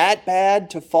wasn't that bad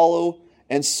to follow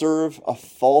and serve a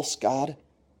false god?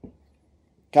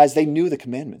 Guys, they knew the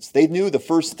commandments. They knew the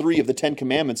first 3 of the 10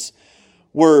 commandments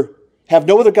were, have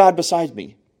no other God besides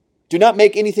me. Do not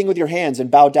make anything with your hands and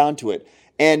bow down to it.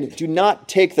 And do not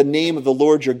take the name of the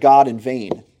Lord your God in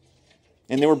vain.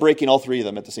 And they were breaking all 3 of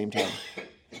them at the same time.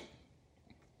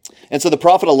 And so the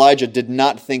prophet Elijah did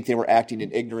not think they were acting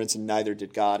in ignorance, and neither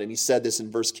did God. And he said this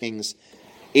in 1 Kings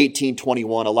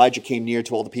 18:21. Elijah came near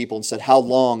to all the people and said, "How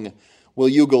long will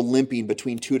you go limping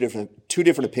between two different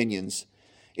opinions?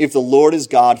 If the Lord is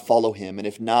God, follow him. And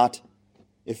if not,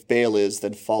 if Baal is,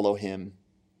 then follow him."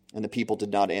 And the people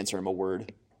did not answer him a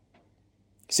word.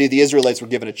 See, the Israelites were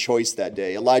given a choice that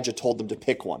day. Elijah told them to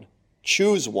pick one.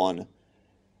 Choose one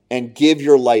and give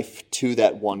your life to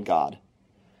that one God.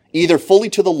 Either fully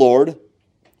to the Lord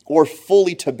or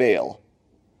fully to Baal.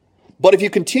 But if you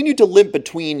continue to limp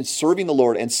between serving the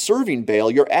Lord and serving Baal,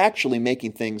 you're actually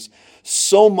making things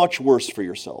so much worse for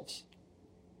yourselves.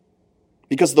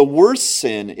 Because the worst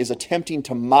sin is attempting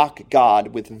to mock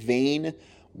God with vain,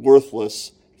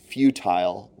 worthless,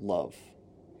 futile love.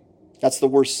 That's the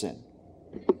worst sin.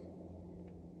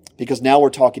 Because now we're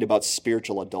talking about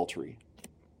spiritual adultery,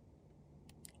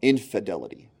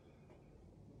 infidelity,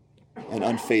 and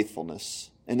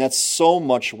unfaithfulness. And that's so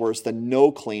much worse than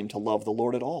no claim to love the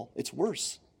Lord at all. It's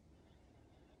worse.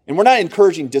 And we're not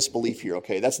encouraging disbelief here,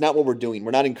 okay? That's not what we're doing.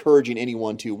 We're not encouraging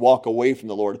anyone to walk away from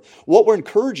the Lord. What we're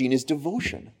encouraging is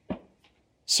devotion,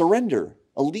 surrender,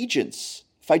 allegiance,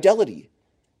 fidelity,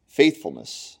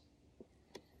 faithfulness.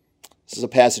 This is a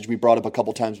passage we brought up a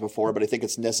couple times before, but I think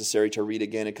it's necessary to read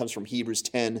again. It comes from Hebrews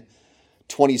 10,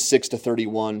 26 to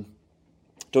 31.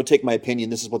 Don't take my opinion.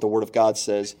 This is what the Word of God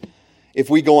says. If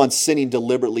we go on sinning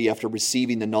deliberately after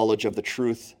receiving the knowledge of the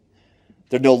truth,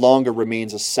 there no longer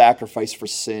remains a sacrifice for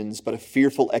sins, but a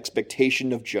fearful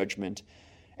expectation of judgment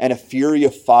and a fury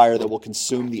of fire that will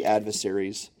consume the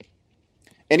adversaries.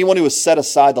 Anyone who has set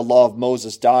aside the law of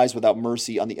Moses dies without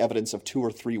mercy on the evidence of 2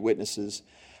 or 3 witnesses.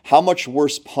 How much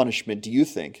worse punishment, do you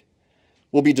think,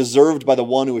 will be deserved by the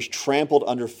one who has trampled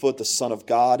underfoot the Son of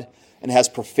God and has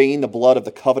profaned the blood of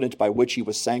the covenant by which he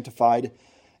was sanctified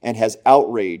and has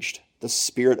outraged the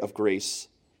Spirit of grace?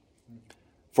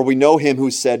 For we know him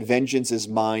who said, "Vengeance is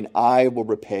mine, I will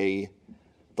repay.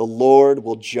 The Lord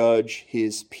will judge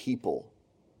his people.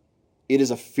 it is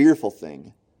a fearful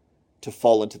thing to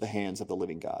fall into the hands of the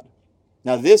living God.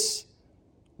 Now this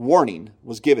warning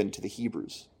was given to the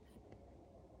Hebrews,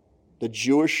 the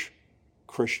Jewish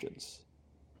Christians.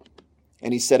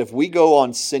 And he said, if we go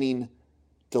on sinning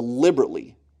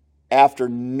deliberately after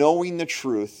knowing the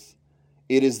truth,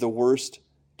 it is the worst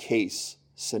case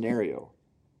scenario.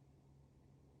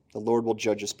 The Lord will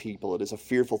judge his people. It is a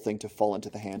fearful thing to fall into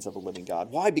the hands of the living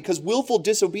God. Why? Because willful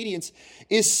disobedience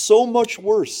is so much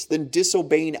worse than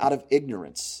disobeying out of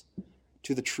ignorance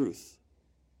to the truth.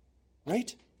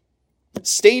 Right?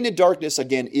 Staying in darkness,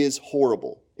 again, is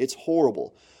horrible. It's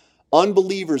horrible.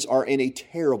 Unbelievers are in a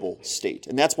terrible state.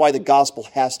 And that's why the gospel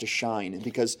has to shine.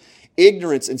 Because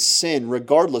ignorance and sin,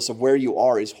 regardless of where you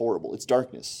are, is horrible. It's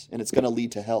darkness, and it's going to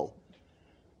lead to hell.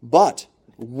 But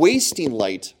wasting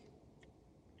light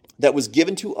that was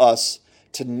given to us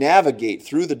to navigate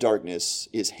through the darkness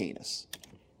is heinous.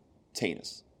 It's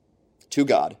heinous. To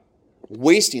God,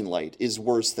 wasting light is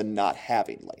worse than not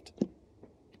having light,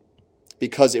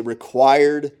 because it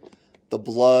required the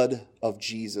blood of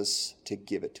Jesus to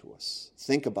give it to us.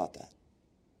 Think about that.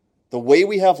 The way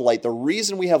we have light, the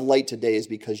reason we have light today is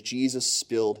because Jesus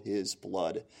spilled his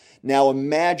blood. Now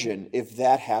imagine if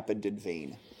that happened in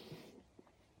vain.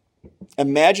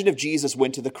 Imagine if Jesus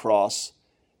went to the cross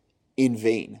in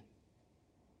vain.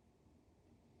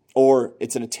 Or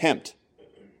it's an attempt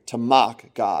to mock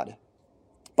God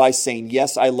by saying,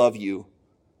 yes, I love you,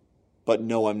 but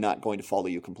no, I'm not going to follow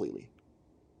you completely.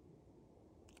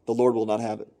 The Lord will not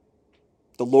have it.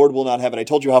 The Lord will not have it. I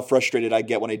told you how frustrated I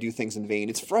get when I do things in vain.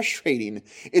 It's frustrating.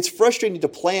 It's frustrating to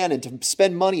plan and to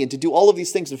spend money and to do all of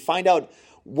these things and find out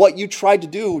what you tried to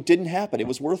do didn't happen. It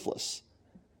was worthless.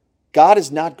 God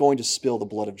is not going to spill the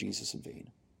blood of Jesus in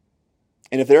vain.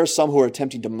 And if there are some who are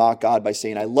attempting to mock God by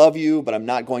saying, I love you, but I'm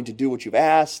not going to do what you've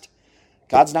asked,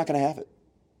 God's not going to have it.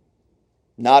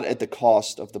 Not at the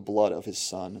cost of the blood of his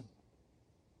Son.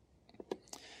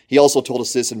 He also told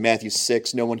us this in Matthew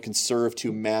 6, no one can serve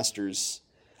two masters.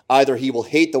 Either he will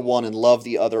hate the one and love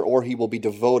the other, or he will be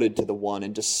devoted to the one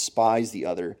and despise the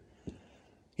other.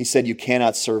 He said you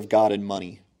cannot serve God and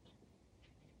money,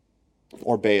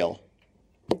 or Baal,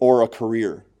 or a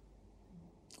career,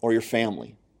 or your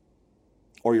family,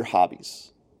 or your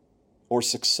hobbies, or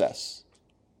success,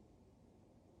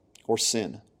 or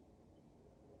sin.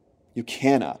 You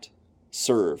cannot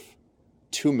serve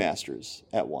two masters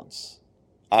at once.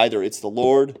 Either it's the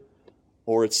Lord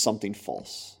or it's something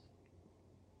false.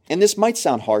 And this might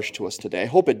sound harsh to us today. I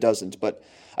hope it doesn't, but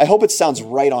I hope it sounds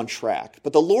right on track.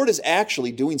 But the Lord is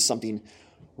actually doing something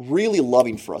really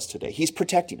loving for us today. He's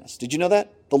protecting us. Did you know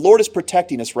that? The Lord is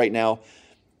protecting us right now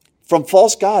from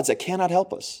false gods that cannot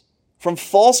help us. From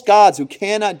false gods who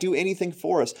cannot do anything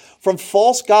for us. From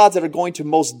false gods that are going to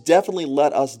most definitely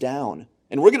let us down.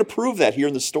 And we're going to prove that here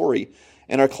in the story,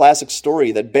 in our classic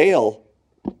story, that Baal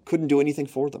couldn't do anything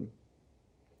for them.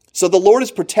 So the Lord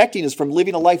is protecting us from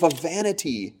living a life of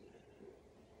vanity.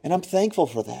 And I'm thankful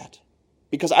for that.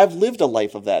 Because I've lived a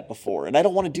life of that before, and I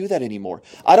don't want to do that anymore.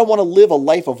 I don't want to live a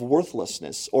life of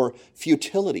worthlessness or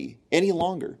futility any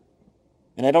longer.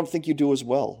 And I don't think you do as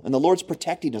well. And the Lord's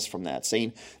protecting us from that,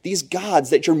 saying, these gods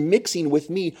that you're mixing with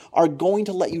me are going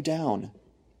to let you down.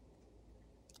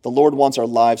 The Lord wants our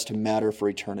lives to matter for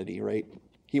eternity, right?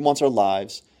 He wants our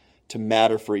lives to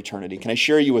matter for eternity. Can I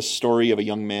share you a story of a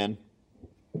young man?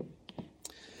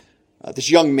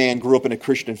 This young man grew up in a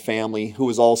Christian family who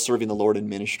was all serving the Lord in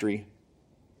ministry.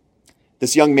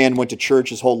 This young man went to church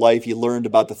his whole life. He learned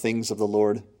about the things of the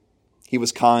Lord. He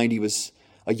was kind. He was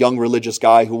a young religious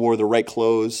guy who wore the right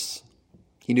clothes.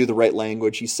 He knew the right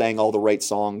language. He sang all the right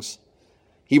songs.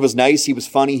 He was nice. He was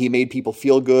funny. He made people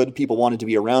feel good. People wanted to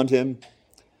be around him.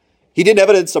 He didn't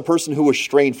evidence a person who was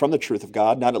straying from the truth of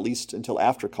God, not at least until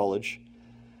after college.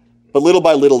 But little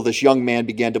by little, this young man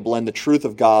began to blend the truth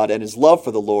of God and his love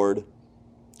for the Lord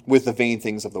with the vain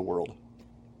things of the world.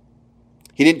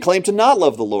 He didn't claim to not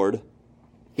love the Lord.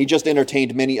 He just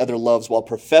entertained many other loves while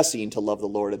professing to love the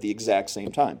Lord at the exact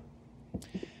same time.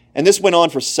 And this went on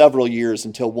for several years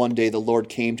until one day the Lord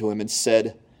came to him and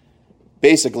said,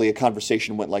 basically a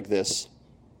conversation went like this: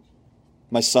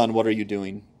 "My son, what are you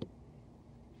doing?"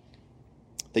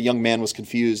 The young man was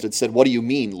confused and said, "What do you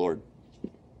mean, Lord?"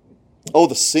 "Oh,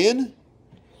 the sin?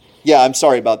 Yeah, I'm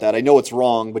sorry about that. I know it's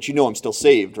wrong, but you know I'm still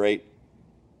saved, right?"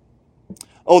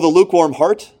 "Oh, the lukewarm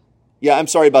heart? Yeah, I'm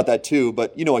sorry about that too,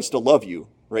 but you know I still love you,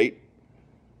 right?"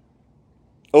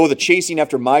 "Oh, the chasing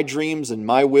after my dreams and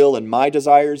my will and my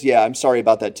desires? Yeah, I'm sorry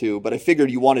about that too, but I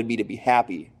figured you wanted me to be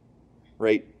happy,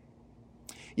 right?"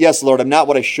 "Yes, Lord, I'm not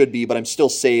what I should be, but I'm still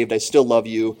saved. I still love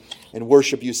you and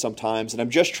worship you sometimes, and I'm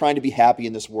just trying to be happy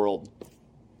in this world.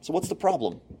 So what's the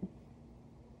problem?"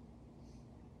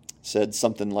 said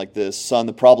something like this: "Son,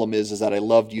 the problem is that I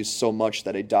loved you so much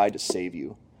that I died to save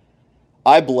you.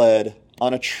 I bled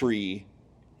on a tree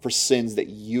for sins that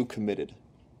you committed.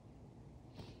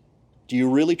 Do you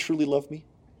really truly love me?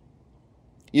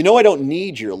 You know I don't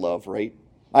need your love, right?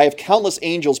 I have countless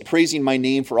angels praising my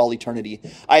name for all eternity.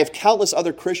 I have countless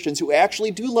other Christians who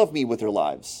actually do love me with their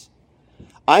lives.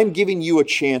 I'm giving you a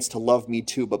chance to love me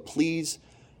too, but please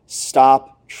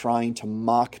stop trying to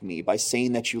mock me by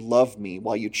saying that you love me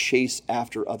while you chase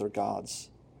after other gods.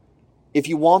 If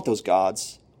you want those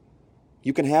gods,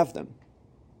 you can have them,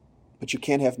 but you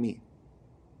can't have me.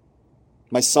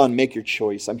 My son, make your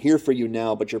choice. I'm here for you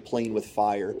now, but you're playing with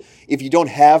fire. If you don't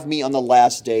have me on the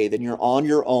last day, then you're on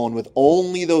your own with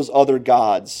only those other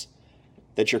gods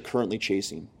that you're currently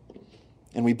chasing.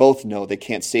 And we both know they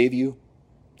can't save you,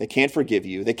 they can't forgive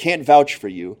you, they can't vouch for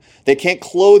you, they can't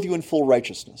clothe you in full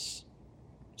righteousness.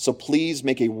 So please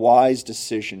make a wise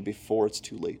decision before it's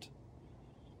too late.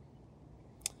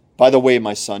 By the way,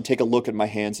 my son, take a look at my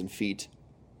hands and feet.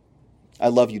 I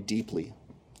love you deeply,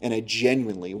 and I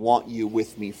genuinely want you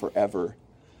with me forever.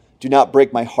 Do not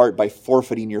break my heart by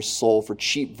forfeiting your soul for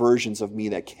cheap versions of me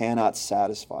that cannot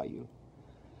satisfy you.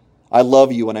 I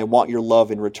love you, and I want your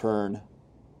love in return.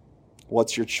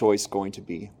 What's your choice going to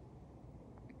be?"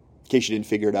 In case you didn't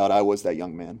figure it out, I was that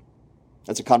young man.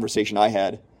 That's a conversation I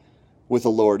had with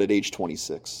the Lord at age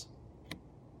 26.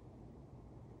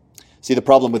 See, the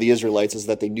problem with the Israelites is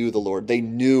that they knew the Lord. They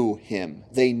knew him.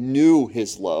 They knew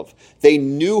his love. They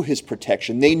knew his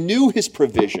protection. They knew his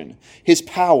provision, his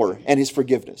power, and his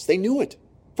forgiveness. They knew it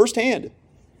firsthand.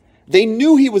 They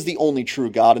knew he was the only true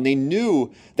God, and they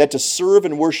knew that to serve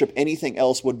and worship anything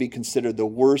else would be considered the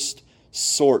worst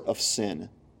sort of sin.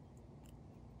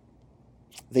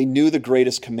 They knew the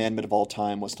greatest commandment of all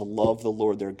time was to love the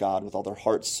Lord their God with all their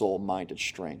heart, soul, mind, and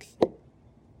strength.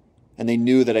 And they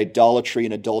knew that idolatry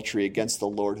and adultery against the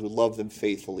Lord who loved them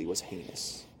faithfully was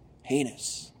heinous.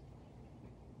 Heinous.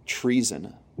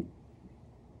 Treason.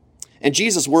 And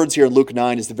Jesus' words here in Luke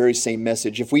 9 is the very same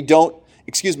message. If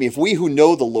we who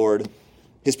know the Lord,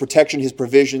 his protection, his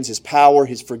provisions, his power,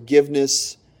 his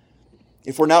forgiveness,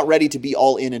 if we're not ready to be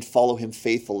all in and follow him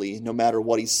faithfully, no matter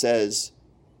what he says,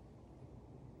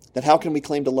 then how can we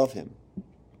claim to love him?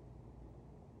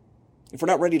 If we're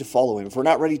not ready to follow him, if we're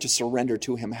not ready to surrender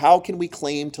to him, how can we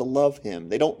claim to love him?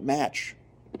 They don't match.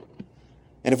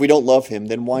 And if we don't love him,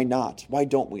 then why not? Why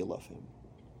don't we love him?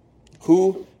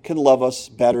 Who can love us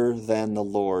better than the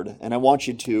Lord? And I want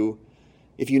you to,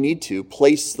 if you need to,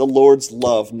 place the Lord's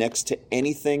love next to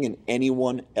anything and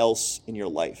anyone else in your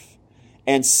life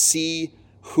and see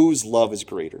whose love is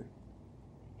greater.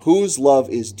 Whose love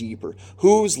is deeper?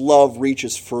 Whose love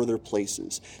reaches further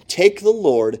places? Take the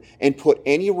Lord and put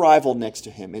any rival next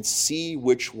to him and see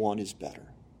which one is better.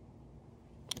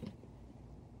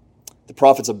 The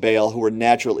prophets of Baal, who were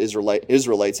natural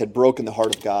Israelites, had broken the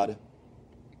heart of God.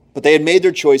 But they had made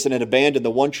their choice and had abandoned the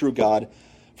one true God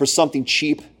for something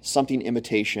cheap, something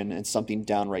imitation, and something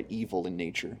downright evil in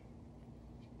nature.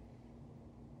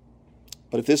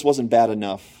 But if this wasn't bad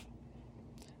enough,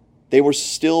 they were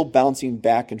still bouncing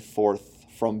back and forth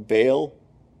from Baal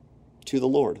to the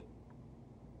Lord.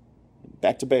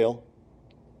 Back to Baal,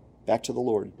 back to the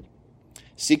Lord.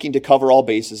 Seeking to cover all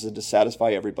bases and to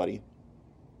satisfy everybody.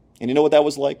 And you know what that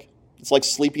was like? It's like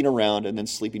sleeping around and then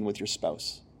sleeping with your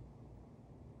spouse.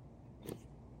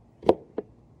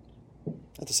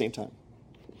 At the same time.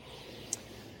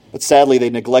 But sadly, they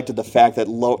neglected the fact that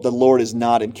the Lord is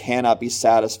not and cannot be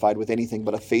satisfied with anything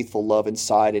but a faithful love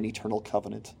inside an eternal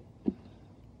covenant.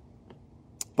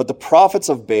 But the prophets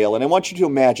of Baal, and I want you to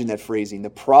imagine that phrasing, the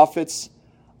prophets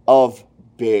of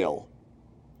Baal.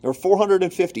 There are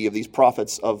 450 of these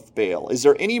prophets of Baal. Is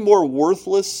there any more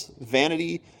worthless,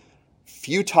 vanity,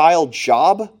 futile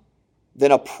job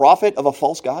than a prophet of a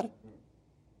false god?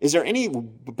 Is there any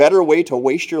better way to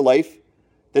waste your life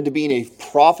than to being a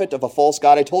prophet of a false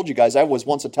god? I told you guys I was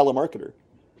once a telemarketer.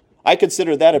 I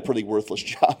consider that a pretty worthless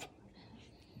job.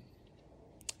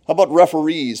 How about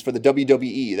referees for the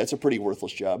WWE? That's a pretty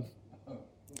worthless job.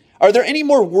 Are there any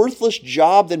more worthless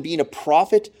job than being a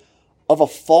prophet of a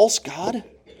false god?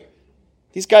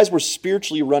 These guys were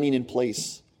spiritually running in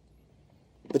place.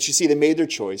 But you see, they made their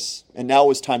choice, and now it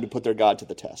was time to put their God to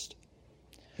the test.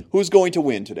 Who's going to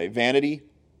win today, vanity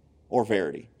or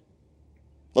verity?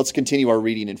 Let's continue our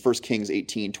reading in 1 Kings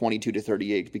 18, 22 to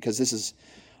 38, because this is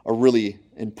a really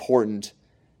important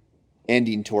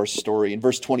ending to our story. In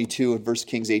verse 22 of 1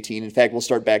 Kings 18, in fact, we'll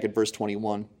start back at verse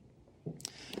 21.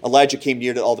 Elijah came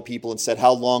near to all the people and said,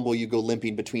 "How long will you go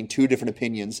limping between two different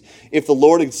opinions? If the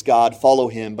Lord is God, follow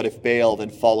him, but if Baal,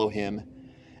 then follow him."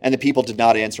 And the people did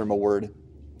not answer him a word.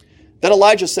 Then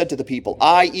Elijah said to the people,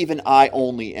 I, even I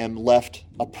only, am left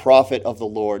a prophet of the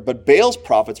Lord, but Baal's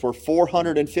prophets were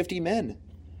 450 men.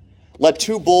 Let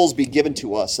 2 bulls be given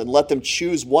to us, and let them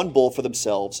choose 1 bull for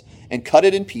themselves, and cut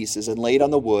it in pieces, and lay it on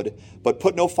the wood, but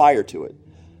put no fire to it.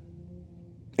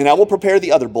 And I will prepare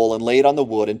the other bull, and lay it on the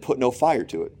wood, and put no fire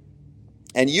to it.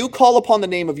 And you call upon the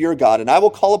name of your God, and I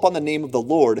will call upon the name of the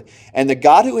Lord, and the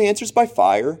God who answers by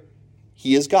fire,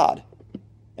 he is God.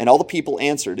 And all the people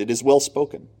answered, It is well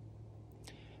spoken.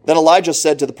 Then Elijah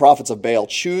said to the prophets of Baal,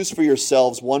 Choose for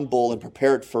yourselves 1 bull and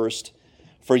prepare it first,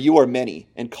 for you are many,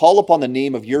 and call upon the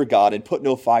name of your God and put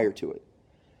no fire to it.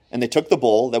 And they took the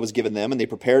bull that was given them, and they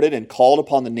prepared it and called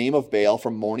upon the name of Baal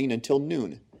from morning until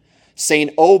noon,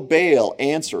 saying, O Baal,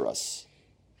 answer us.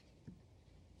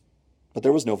 But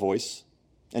there was no voice,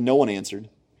 and no one answered.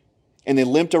 And they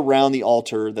limped around the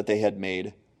altar that they had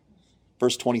made.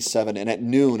 Verse 27, And at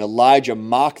noon Elijah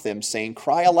mocked them, saying,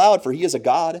 Cry aloud, for he is a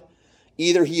god.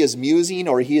 Either he is musing,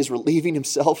 or he is relieving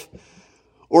himself,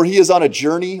 or he is on a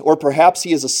journey, or perhaps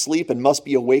he is asleep and must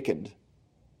be awakened.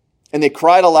 And they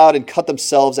cried aloud and cut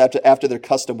themselves after their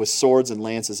custom with swords and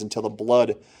lances until the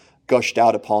blood gushed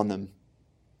out upon them.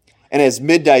 And as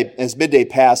midday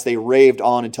passed, they raved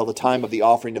on until the time of the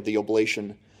offering of the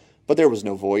oblation. But there was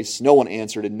no voice, no one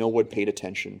answered, and no one paid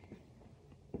attention.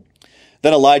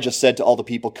 Then Elijah said to all the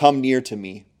people, Come near to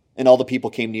me. And all the people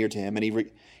came near to him, and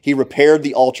he repaired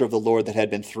the altar of the Lord that had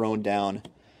been thrown down.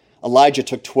 Elijah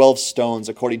took 12 stones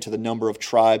according to the number of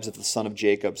tribes of the son of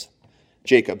Jacob,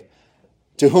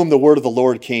 to whom the word of the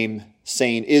Lord came,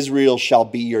 saying, Israel shall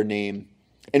be your name.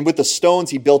 And with the stones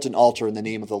he built an altar in the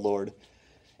name of the Lord.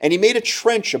 And he made a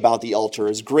trench about the altar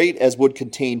as great as would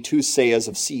contain 2 seahs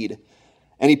of seed.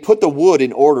 And he put the wood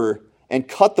in order and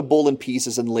cut the bull in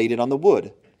pieces and laid it on the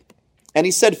wood. And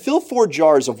he said, Fill 4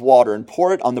 jars of water and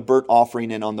pour it on the burnt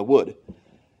offering and on the wood.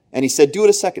 And he said, Do it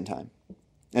a second time.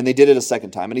 And they did it a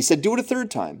second time. And he said, Do it a third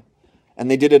time.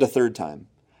 And they did it a third time.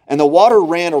 And the water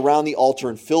ran around the altar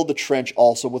and filled the trench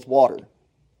also with water.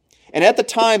 And at the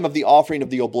time of the offering of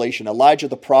the oblation, Elijah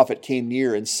the prophet came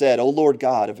near and said, O Lord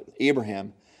God of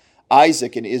Abraham,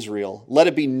 Isaac, and Israel, let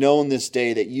it be known this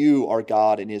day that you are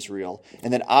God in Israel,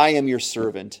 and that I am your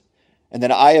servant, and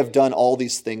that I have done all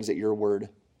these things at your word.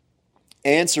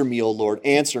 Answer me, O Lord,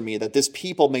 answer me, that this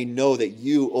people may know that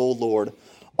you, O Lord,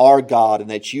 are God, and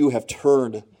that you have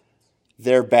turned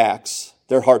their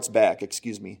hearts back.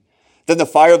 Then the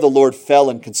fire of the Lord fell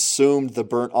and consumed the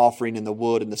burnt offering and the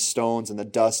wood and the stones and the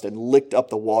dust, and licked up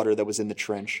the water that was in the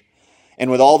trench.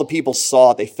 And when all the people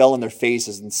saw it, they fell on their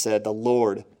faces and said, The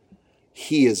Lord,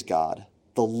 he is God.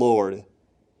 The Lord,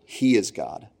 he is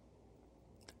God.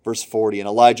 Verse 40, And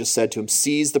Elijah said to him,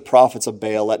 Seize the prophets of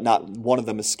Baal, let not one of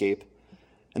them escape.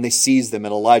 And they seized them,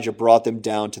 and Elijah brought them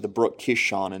down to the brook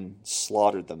Kishon and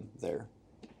slaughtered them there.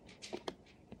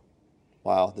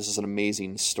 Wow, this is an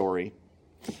amazing story.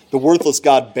 The worthless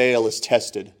god Baal is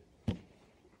tested,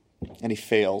 and he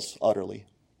fails utterly.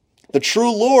 The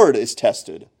true Lord is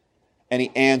tested, and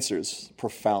he answers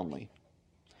profoundly.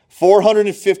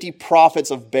 450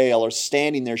 prophets of Baal are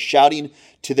standing there shouting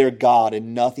to their God,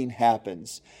 and nothing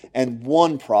happens. And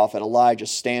one prophet, Elijah,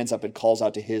 stands up and calls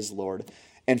out to his Lord,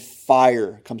 and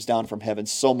fire comes down from heaven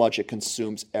so much it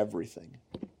consumes everything.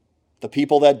 The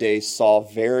people that day saw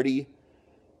verity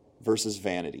versus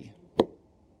vanity.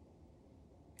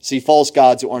 See, false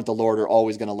gods who aren't the Lord are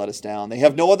always going to let us down. They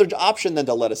have no other option than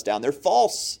to let us down. They're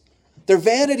false. They're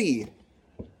vanity.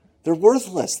 They're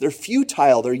worthless. They're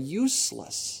futile. They're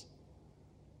useless.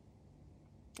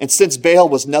 And since Baal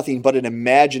was nothing but an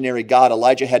imaginary god,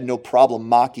 Elijah had no problem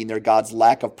mocking their God's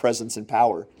lack of presence and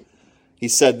power. He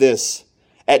said this,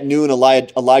 At noon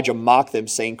Elijah mocked them,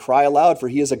 saying, Cry aloud, for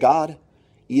he is a god.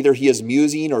 Either he is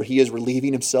musing, or he is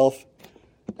relieving himself.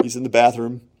 He's in the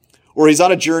bathroom. Or he's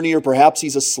on a journey, or perhaps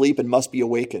he's asleep and must be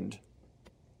awakened.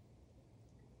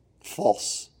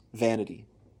 False, vanity,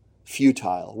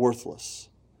 futile, worthless.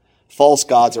 False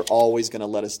gods are always going to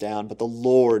let us down, but the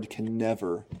Lord can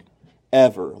never,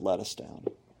 ever let us down.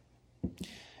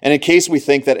 And in case we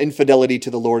think that infidelity to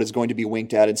the Lord is going to be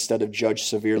winked at instead of judged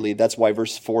severely, that's why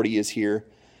verse 40 is here.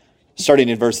 Starting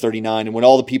in verse 39, And when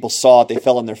all the people saw it, they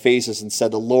fell on their faces and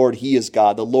said, The Lord, he is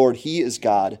God. The Lord, he is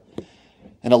God.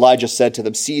 And Elijah said to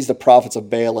them, Seize the prophets of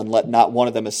Baal, and let not one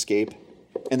of them escape.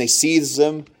 And they seized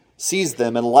them,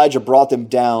 and Elijah brought them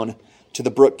down to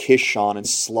the brook Kishon and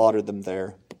slaughtered them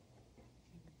there.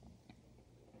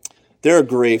 There are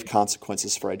grave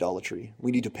consequences for idolatry.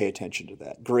 We need to pay attention to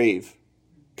that. Grave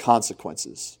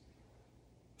consequences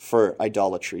for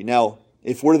idolatry. Now,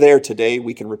 if we're there today,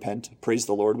 we can repent. Praise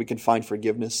the Lord. We can find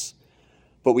forgiveness.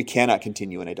 But we cannot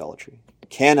continue in idolatry.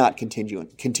 cannot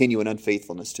continue in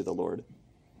unfaithfulness to the Lord.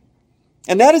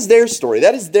 And that is their story.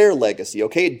 That is their legacy,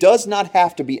 okay? It does not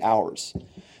have to be ours.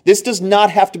 This does not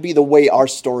have to be the way our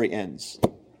story ends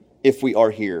if we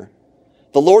are here.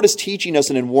 The Lord is teaching us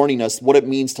and warning us what it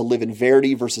means to live in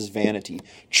verity versus vanity,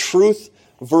 truth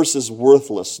versus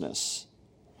worthlessness.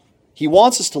 He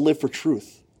wants us to live for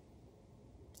truth.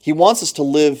 He wants us to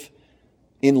live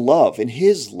in love, in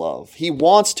His love. He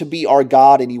wants to be our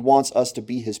God and He wants us to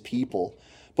be His people.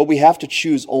 But we have to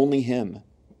choose only Him.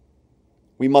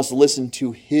 We must listen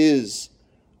to His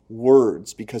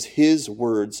words because His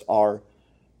words are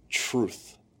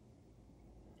truth.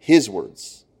 His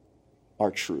words are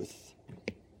truth.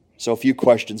 So a few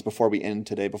questions before we end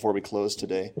today, before we close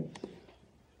today.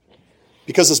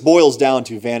 Because this boils down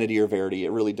to vanity or verity, it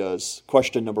really does.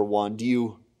 Question number 1, do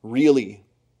you really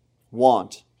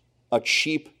want a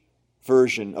cheap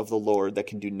version of the Lord that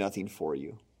can do nothing for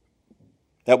you?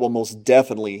 That will most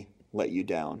definitely let you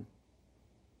down.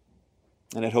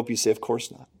 And I'd hope you say, of course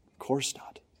not. Of course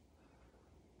not.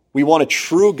 We want a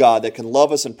true God that can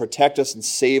love us and protect us and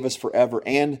save us forever.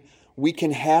 And we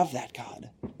can have that God.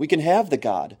 We can have the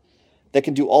God that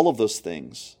can do all of those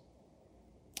things.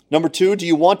 Number 2, do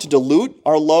you want to dilute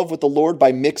our love with the Lord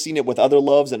by mixing it with other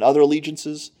loves and other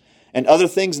allegiances and other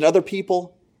things and other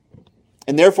people,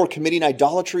 and therefore committing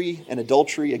idolatry and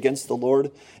adultery against the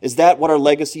Lord? Is that what our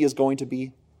legacy is going to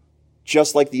be?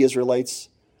 Just like the Israelites,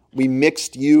 we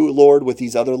mixed you, Lord, with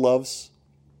these other loves?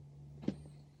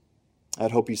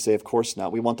 I'd hope you say, of course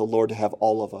not. We want the Lord to have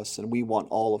all of us, and we want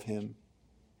all of Him.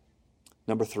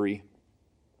 Number 3,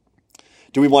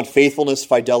 do we want faithfulness,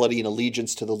 fidelity, and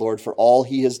allegiance to the Lord for all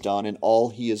He has done and all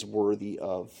He is worthy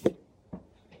of?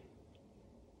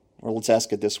 Or let's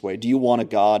ask it this way. Do you want a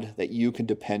God that you can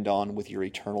depend on with your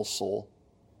eternal soul?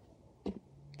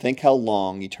 Think how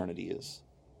long eternity is.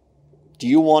 Do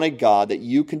you want a God that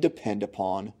you can depend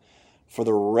upon for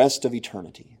the rest of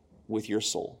eternity with your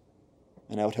soul?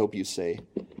 And I would hope you say,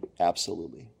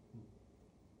 absolutely.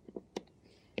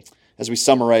 As we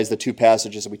summarize the 2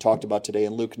 passages that we talked about today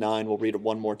in Luke 9, we'll read it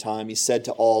one more time. He said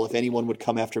to all, if anyone would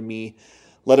come after me,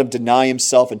 let him deny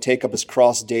himself and take up his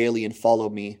cross daily and follow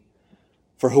me.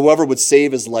 For whoever would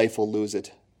save his life will lose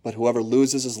it, but whoever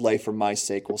loses his life for my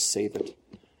sake will save it.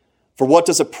 For what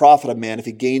does it profit a man if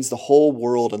he gains the whole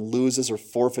world and loses or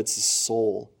forfeits his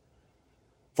soul?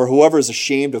 For whoever is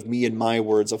ashamed of me and my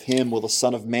words, of him will the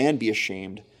Son of Man be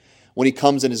ashamed when he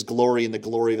comes in his glory and the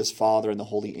glory of his Father and the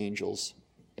holy angels.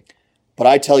 But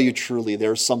I tell you truly,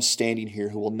 there are some standing here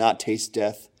who will not taste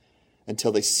death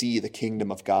until they see the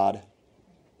kingdom of God.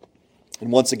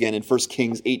 And once again, in 1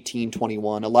 Kings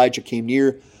 18:21, Elijah came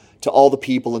near to all the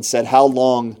people and said, how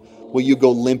long will you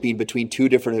go limping between 2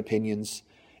 different opinions?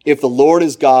 If the Lord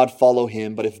is God, follow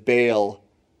Him, but if Baal,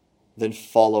 then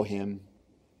follow him.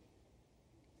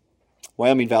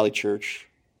 Wyoming Valley Church,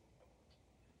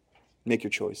 make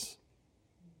your choice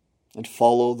and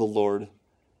follow the Lord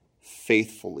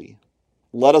faithfully.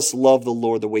 Let us love the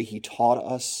Lord the way He taught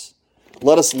us.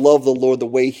 Let us love the Lord the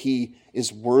way He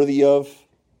is worthy of.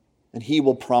 And He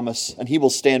will promise, and He will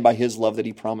stand by His love that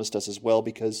He promised us as well,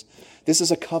 because this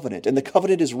is a covenant, and the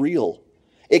covenant is real.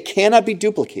 It cannot be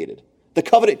duplicated. The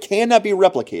covenant cannot be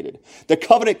replicated. The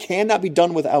covenant cannot be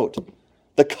done without.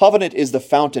 The covenant is the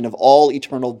fountain of all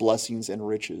eternal blessings and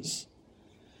riches.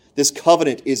 This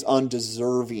covenant is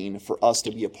undeserving for us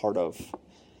to be a part of,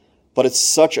 but it's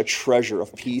such a treasure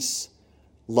of peace,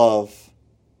 love,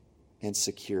 and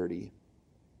security.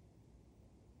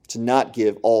 To not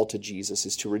give all to Jesus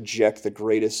is to reject the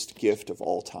greatest gift of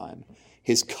all time,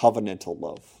 His covenantal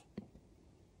love.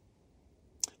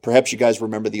 Perhaps you guys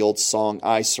remember the old song,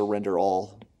 I Surrender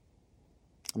All.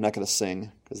 I'm not going to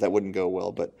sing because that wouldn't go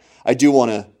well, but I do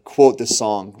want to quote this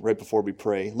song right before we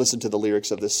pray. Listen to the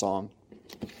lyrics of this song.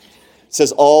 It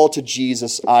says, all to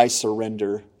Jesus I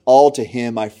surrender, all to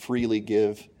Him I freely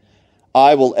give.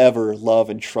 I will ever love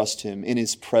and trust Him, in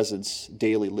His presence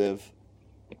daily live.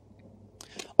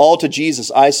 All to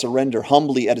Jesus I surrender,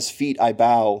 humbly at His feet I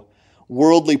bow.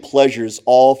 Worldly pleasures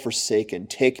all forsaken,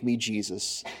 take me,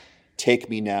 Jesus, take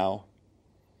me now.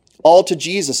 All to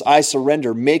Jesus I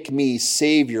surrender, make me,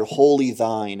 Savior, wholly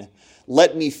Thine.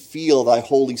 Let me feel Thy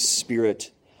Holy Spirit,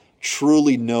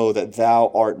 truly know that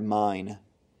Thou art mine.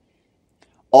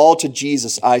 All to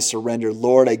Jesus I surrender,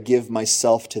 Lord, I give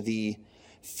myself to Thee.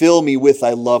 Fill me with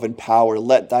Thy love and power,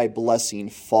 let Thy blessing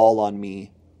fall on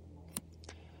me.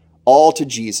 All to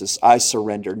Jesus I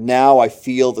surrender, now I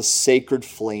feel the sacred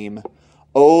flame.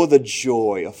 Oh, the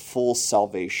joy of full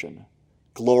salvation.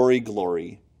 Glory,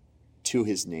 glory to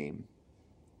His name.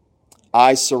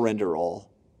 I surrender all.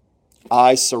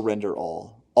 I surrender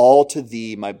all. All to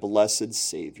thee, my blessed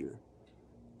Savior,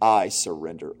 I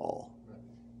surrender all.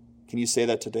 Can you say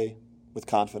that today with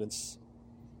confidence?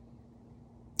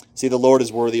 See, the Lord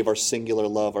is worthy of our singular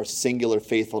love, our singular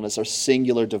faithfulness, our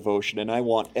singular devotion, and I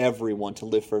want everyone to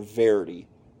live for verity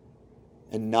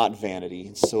and not vanity,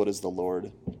 and so does the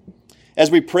Lord. As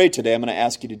we pray today, I'm going to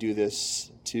ask you to do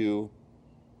this, to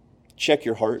check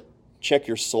your heart, check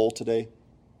your soul today,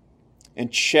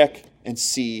 and check and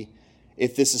see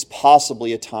if this is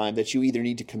possibly a time that you either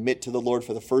need to commit to the Lord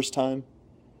for the first time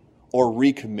or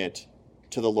recommit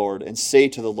to the Lord and say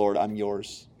to the Lord, I'm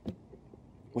yours,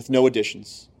 with no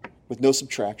additions, with no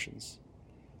subtractions,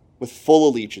 with full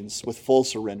allegiance, with full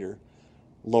surrender.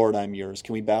 Lord, I'm yours.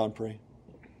 Can we bow and pray?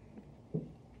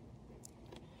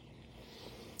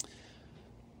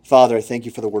 Father, I thank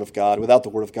you for the Word of God. Without the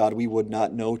Word of God, we would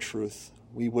not know truth.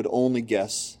 We would only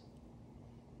guess.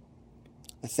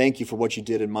 I thank you for what you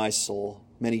did in my soul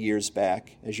many years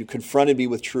back as you confronted me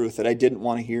with truth that I didn't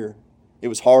want to hear. It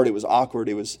was hard, it was awkward,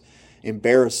 it was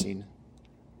embarrassing.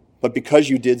 But because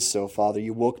you did so, Father,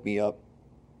 you woke me up.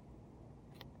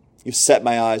 You set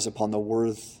my eyes upon the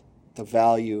worth, the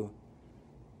value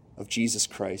of Jesus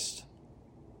Christ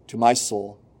to my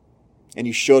soul. And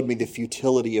you showed me the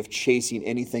futility of chasing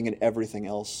anything and everything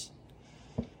else.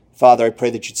 Father, I pray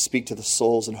that you'd speak to the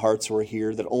souls and hearts who are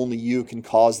here, that only you can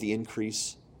cause the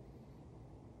increase.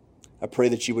 I pray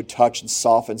that you would touch and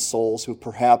soften souls who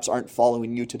perhaps aren't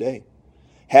following you today,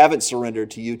 haven't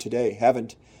surrendered to you today,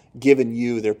 haven't given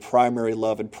you their primary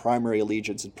love and primary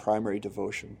allegiance and primary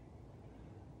devotion.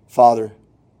 Father,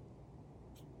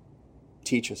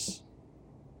 teach us,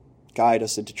 guide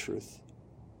us into truth.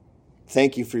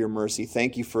 Thank you for your mercy.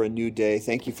 Thank you for a new day.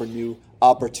 Thank you for new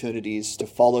opportunities to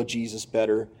follow Jesus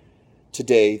better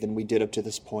today than we did up to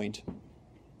this point.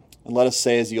 And let us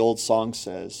say, as the old song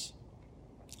says,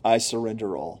 I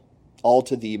surrender all. All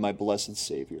to thee, my blessed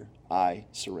Savior. I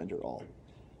surrender all.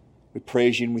 We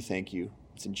praise you and we thank you.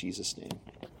 It's in Jesus' name.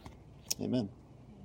 Amen.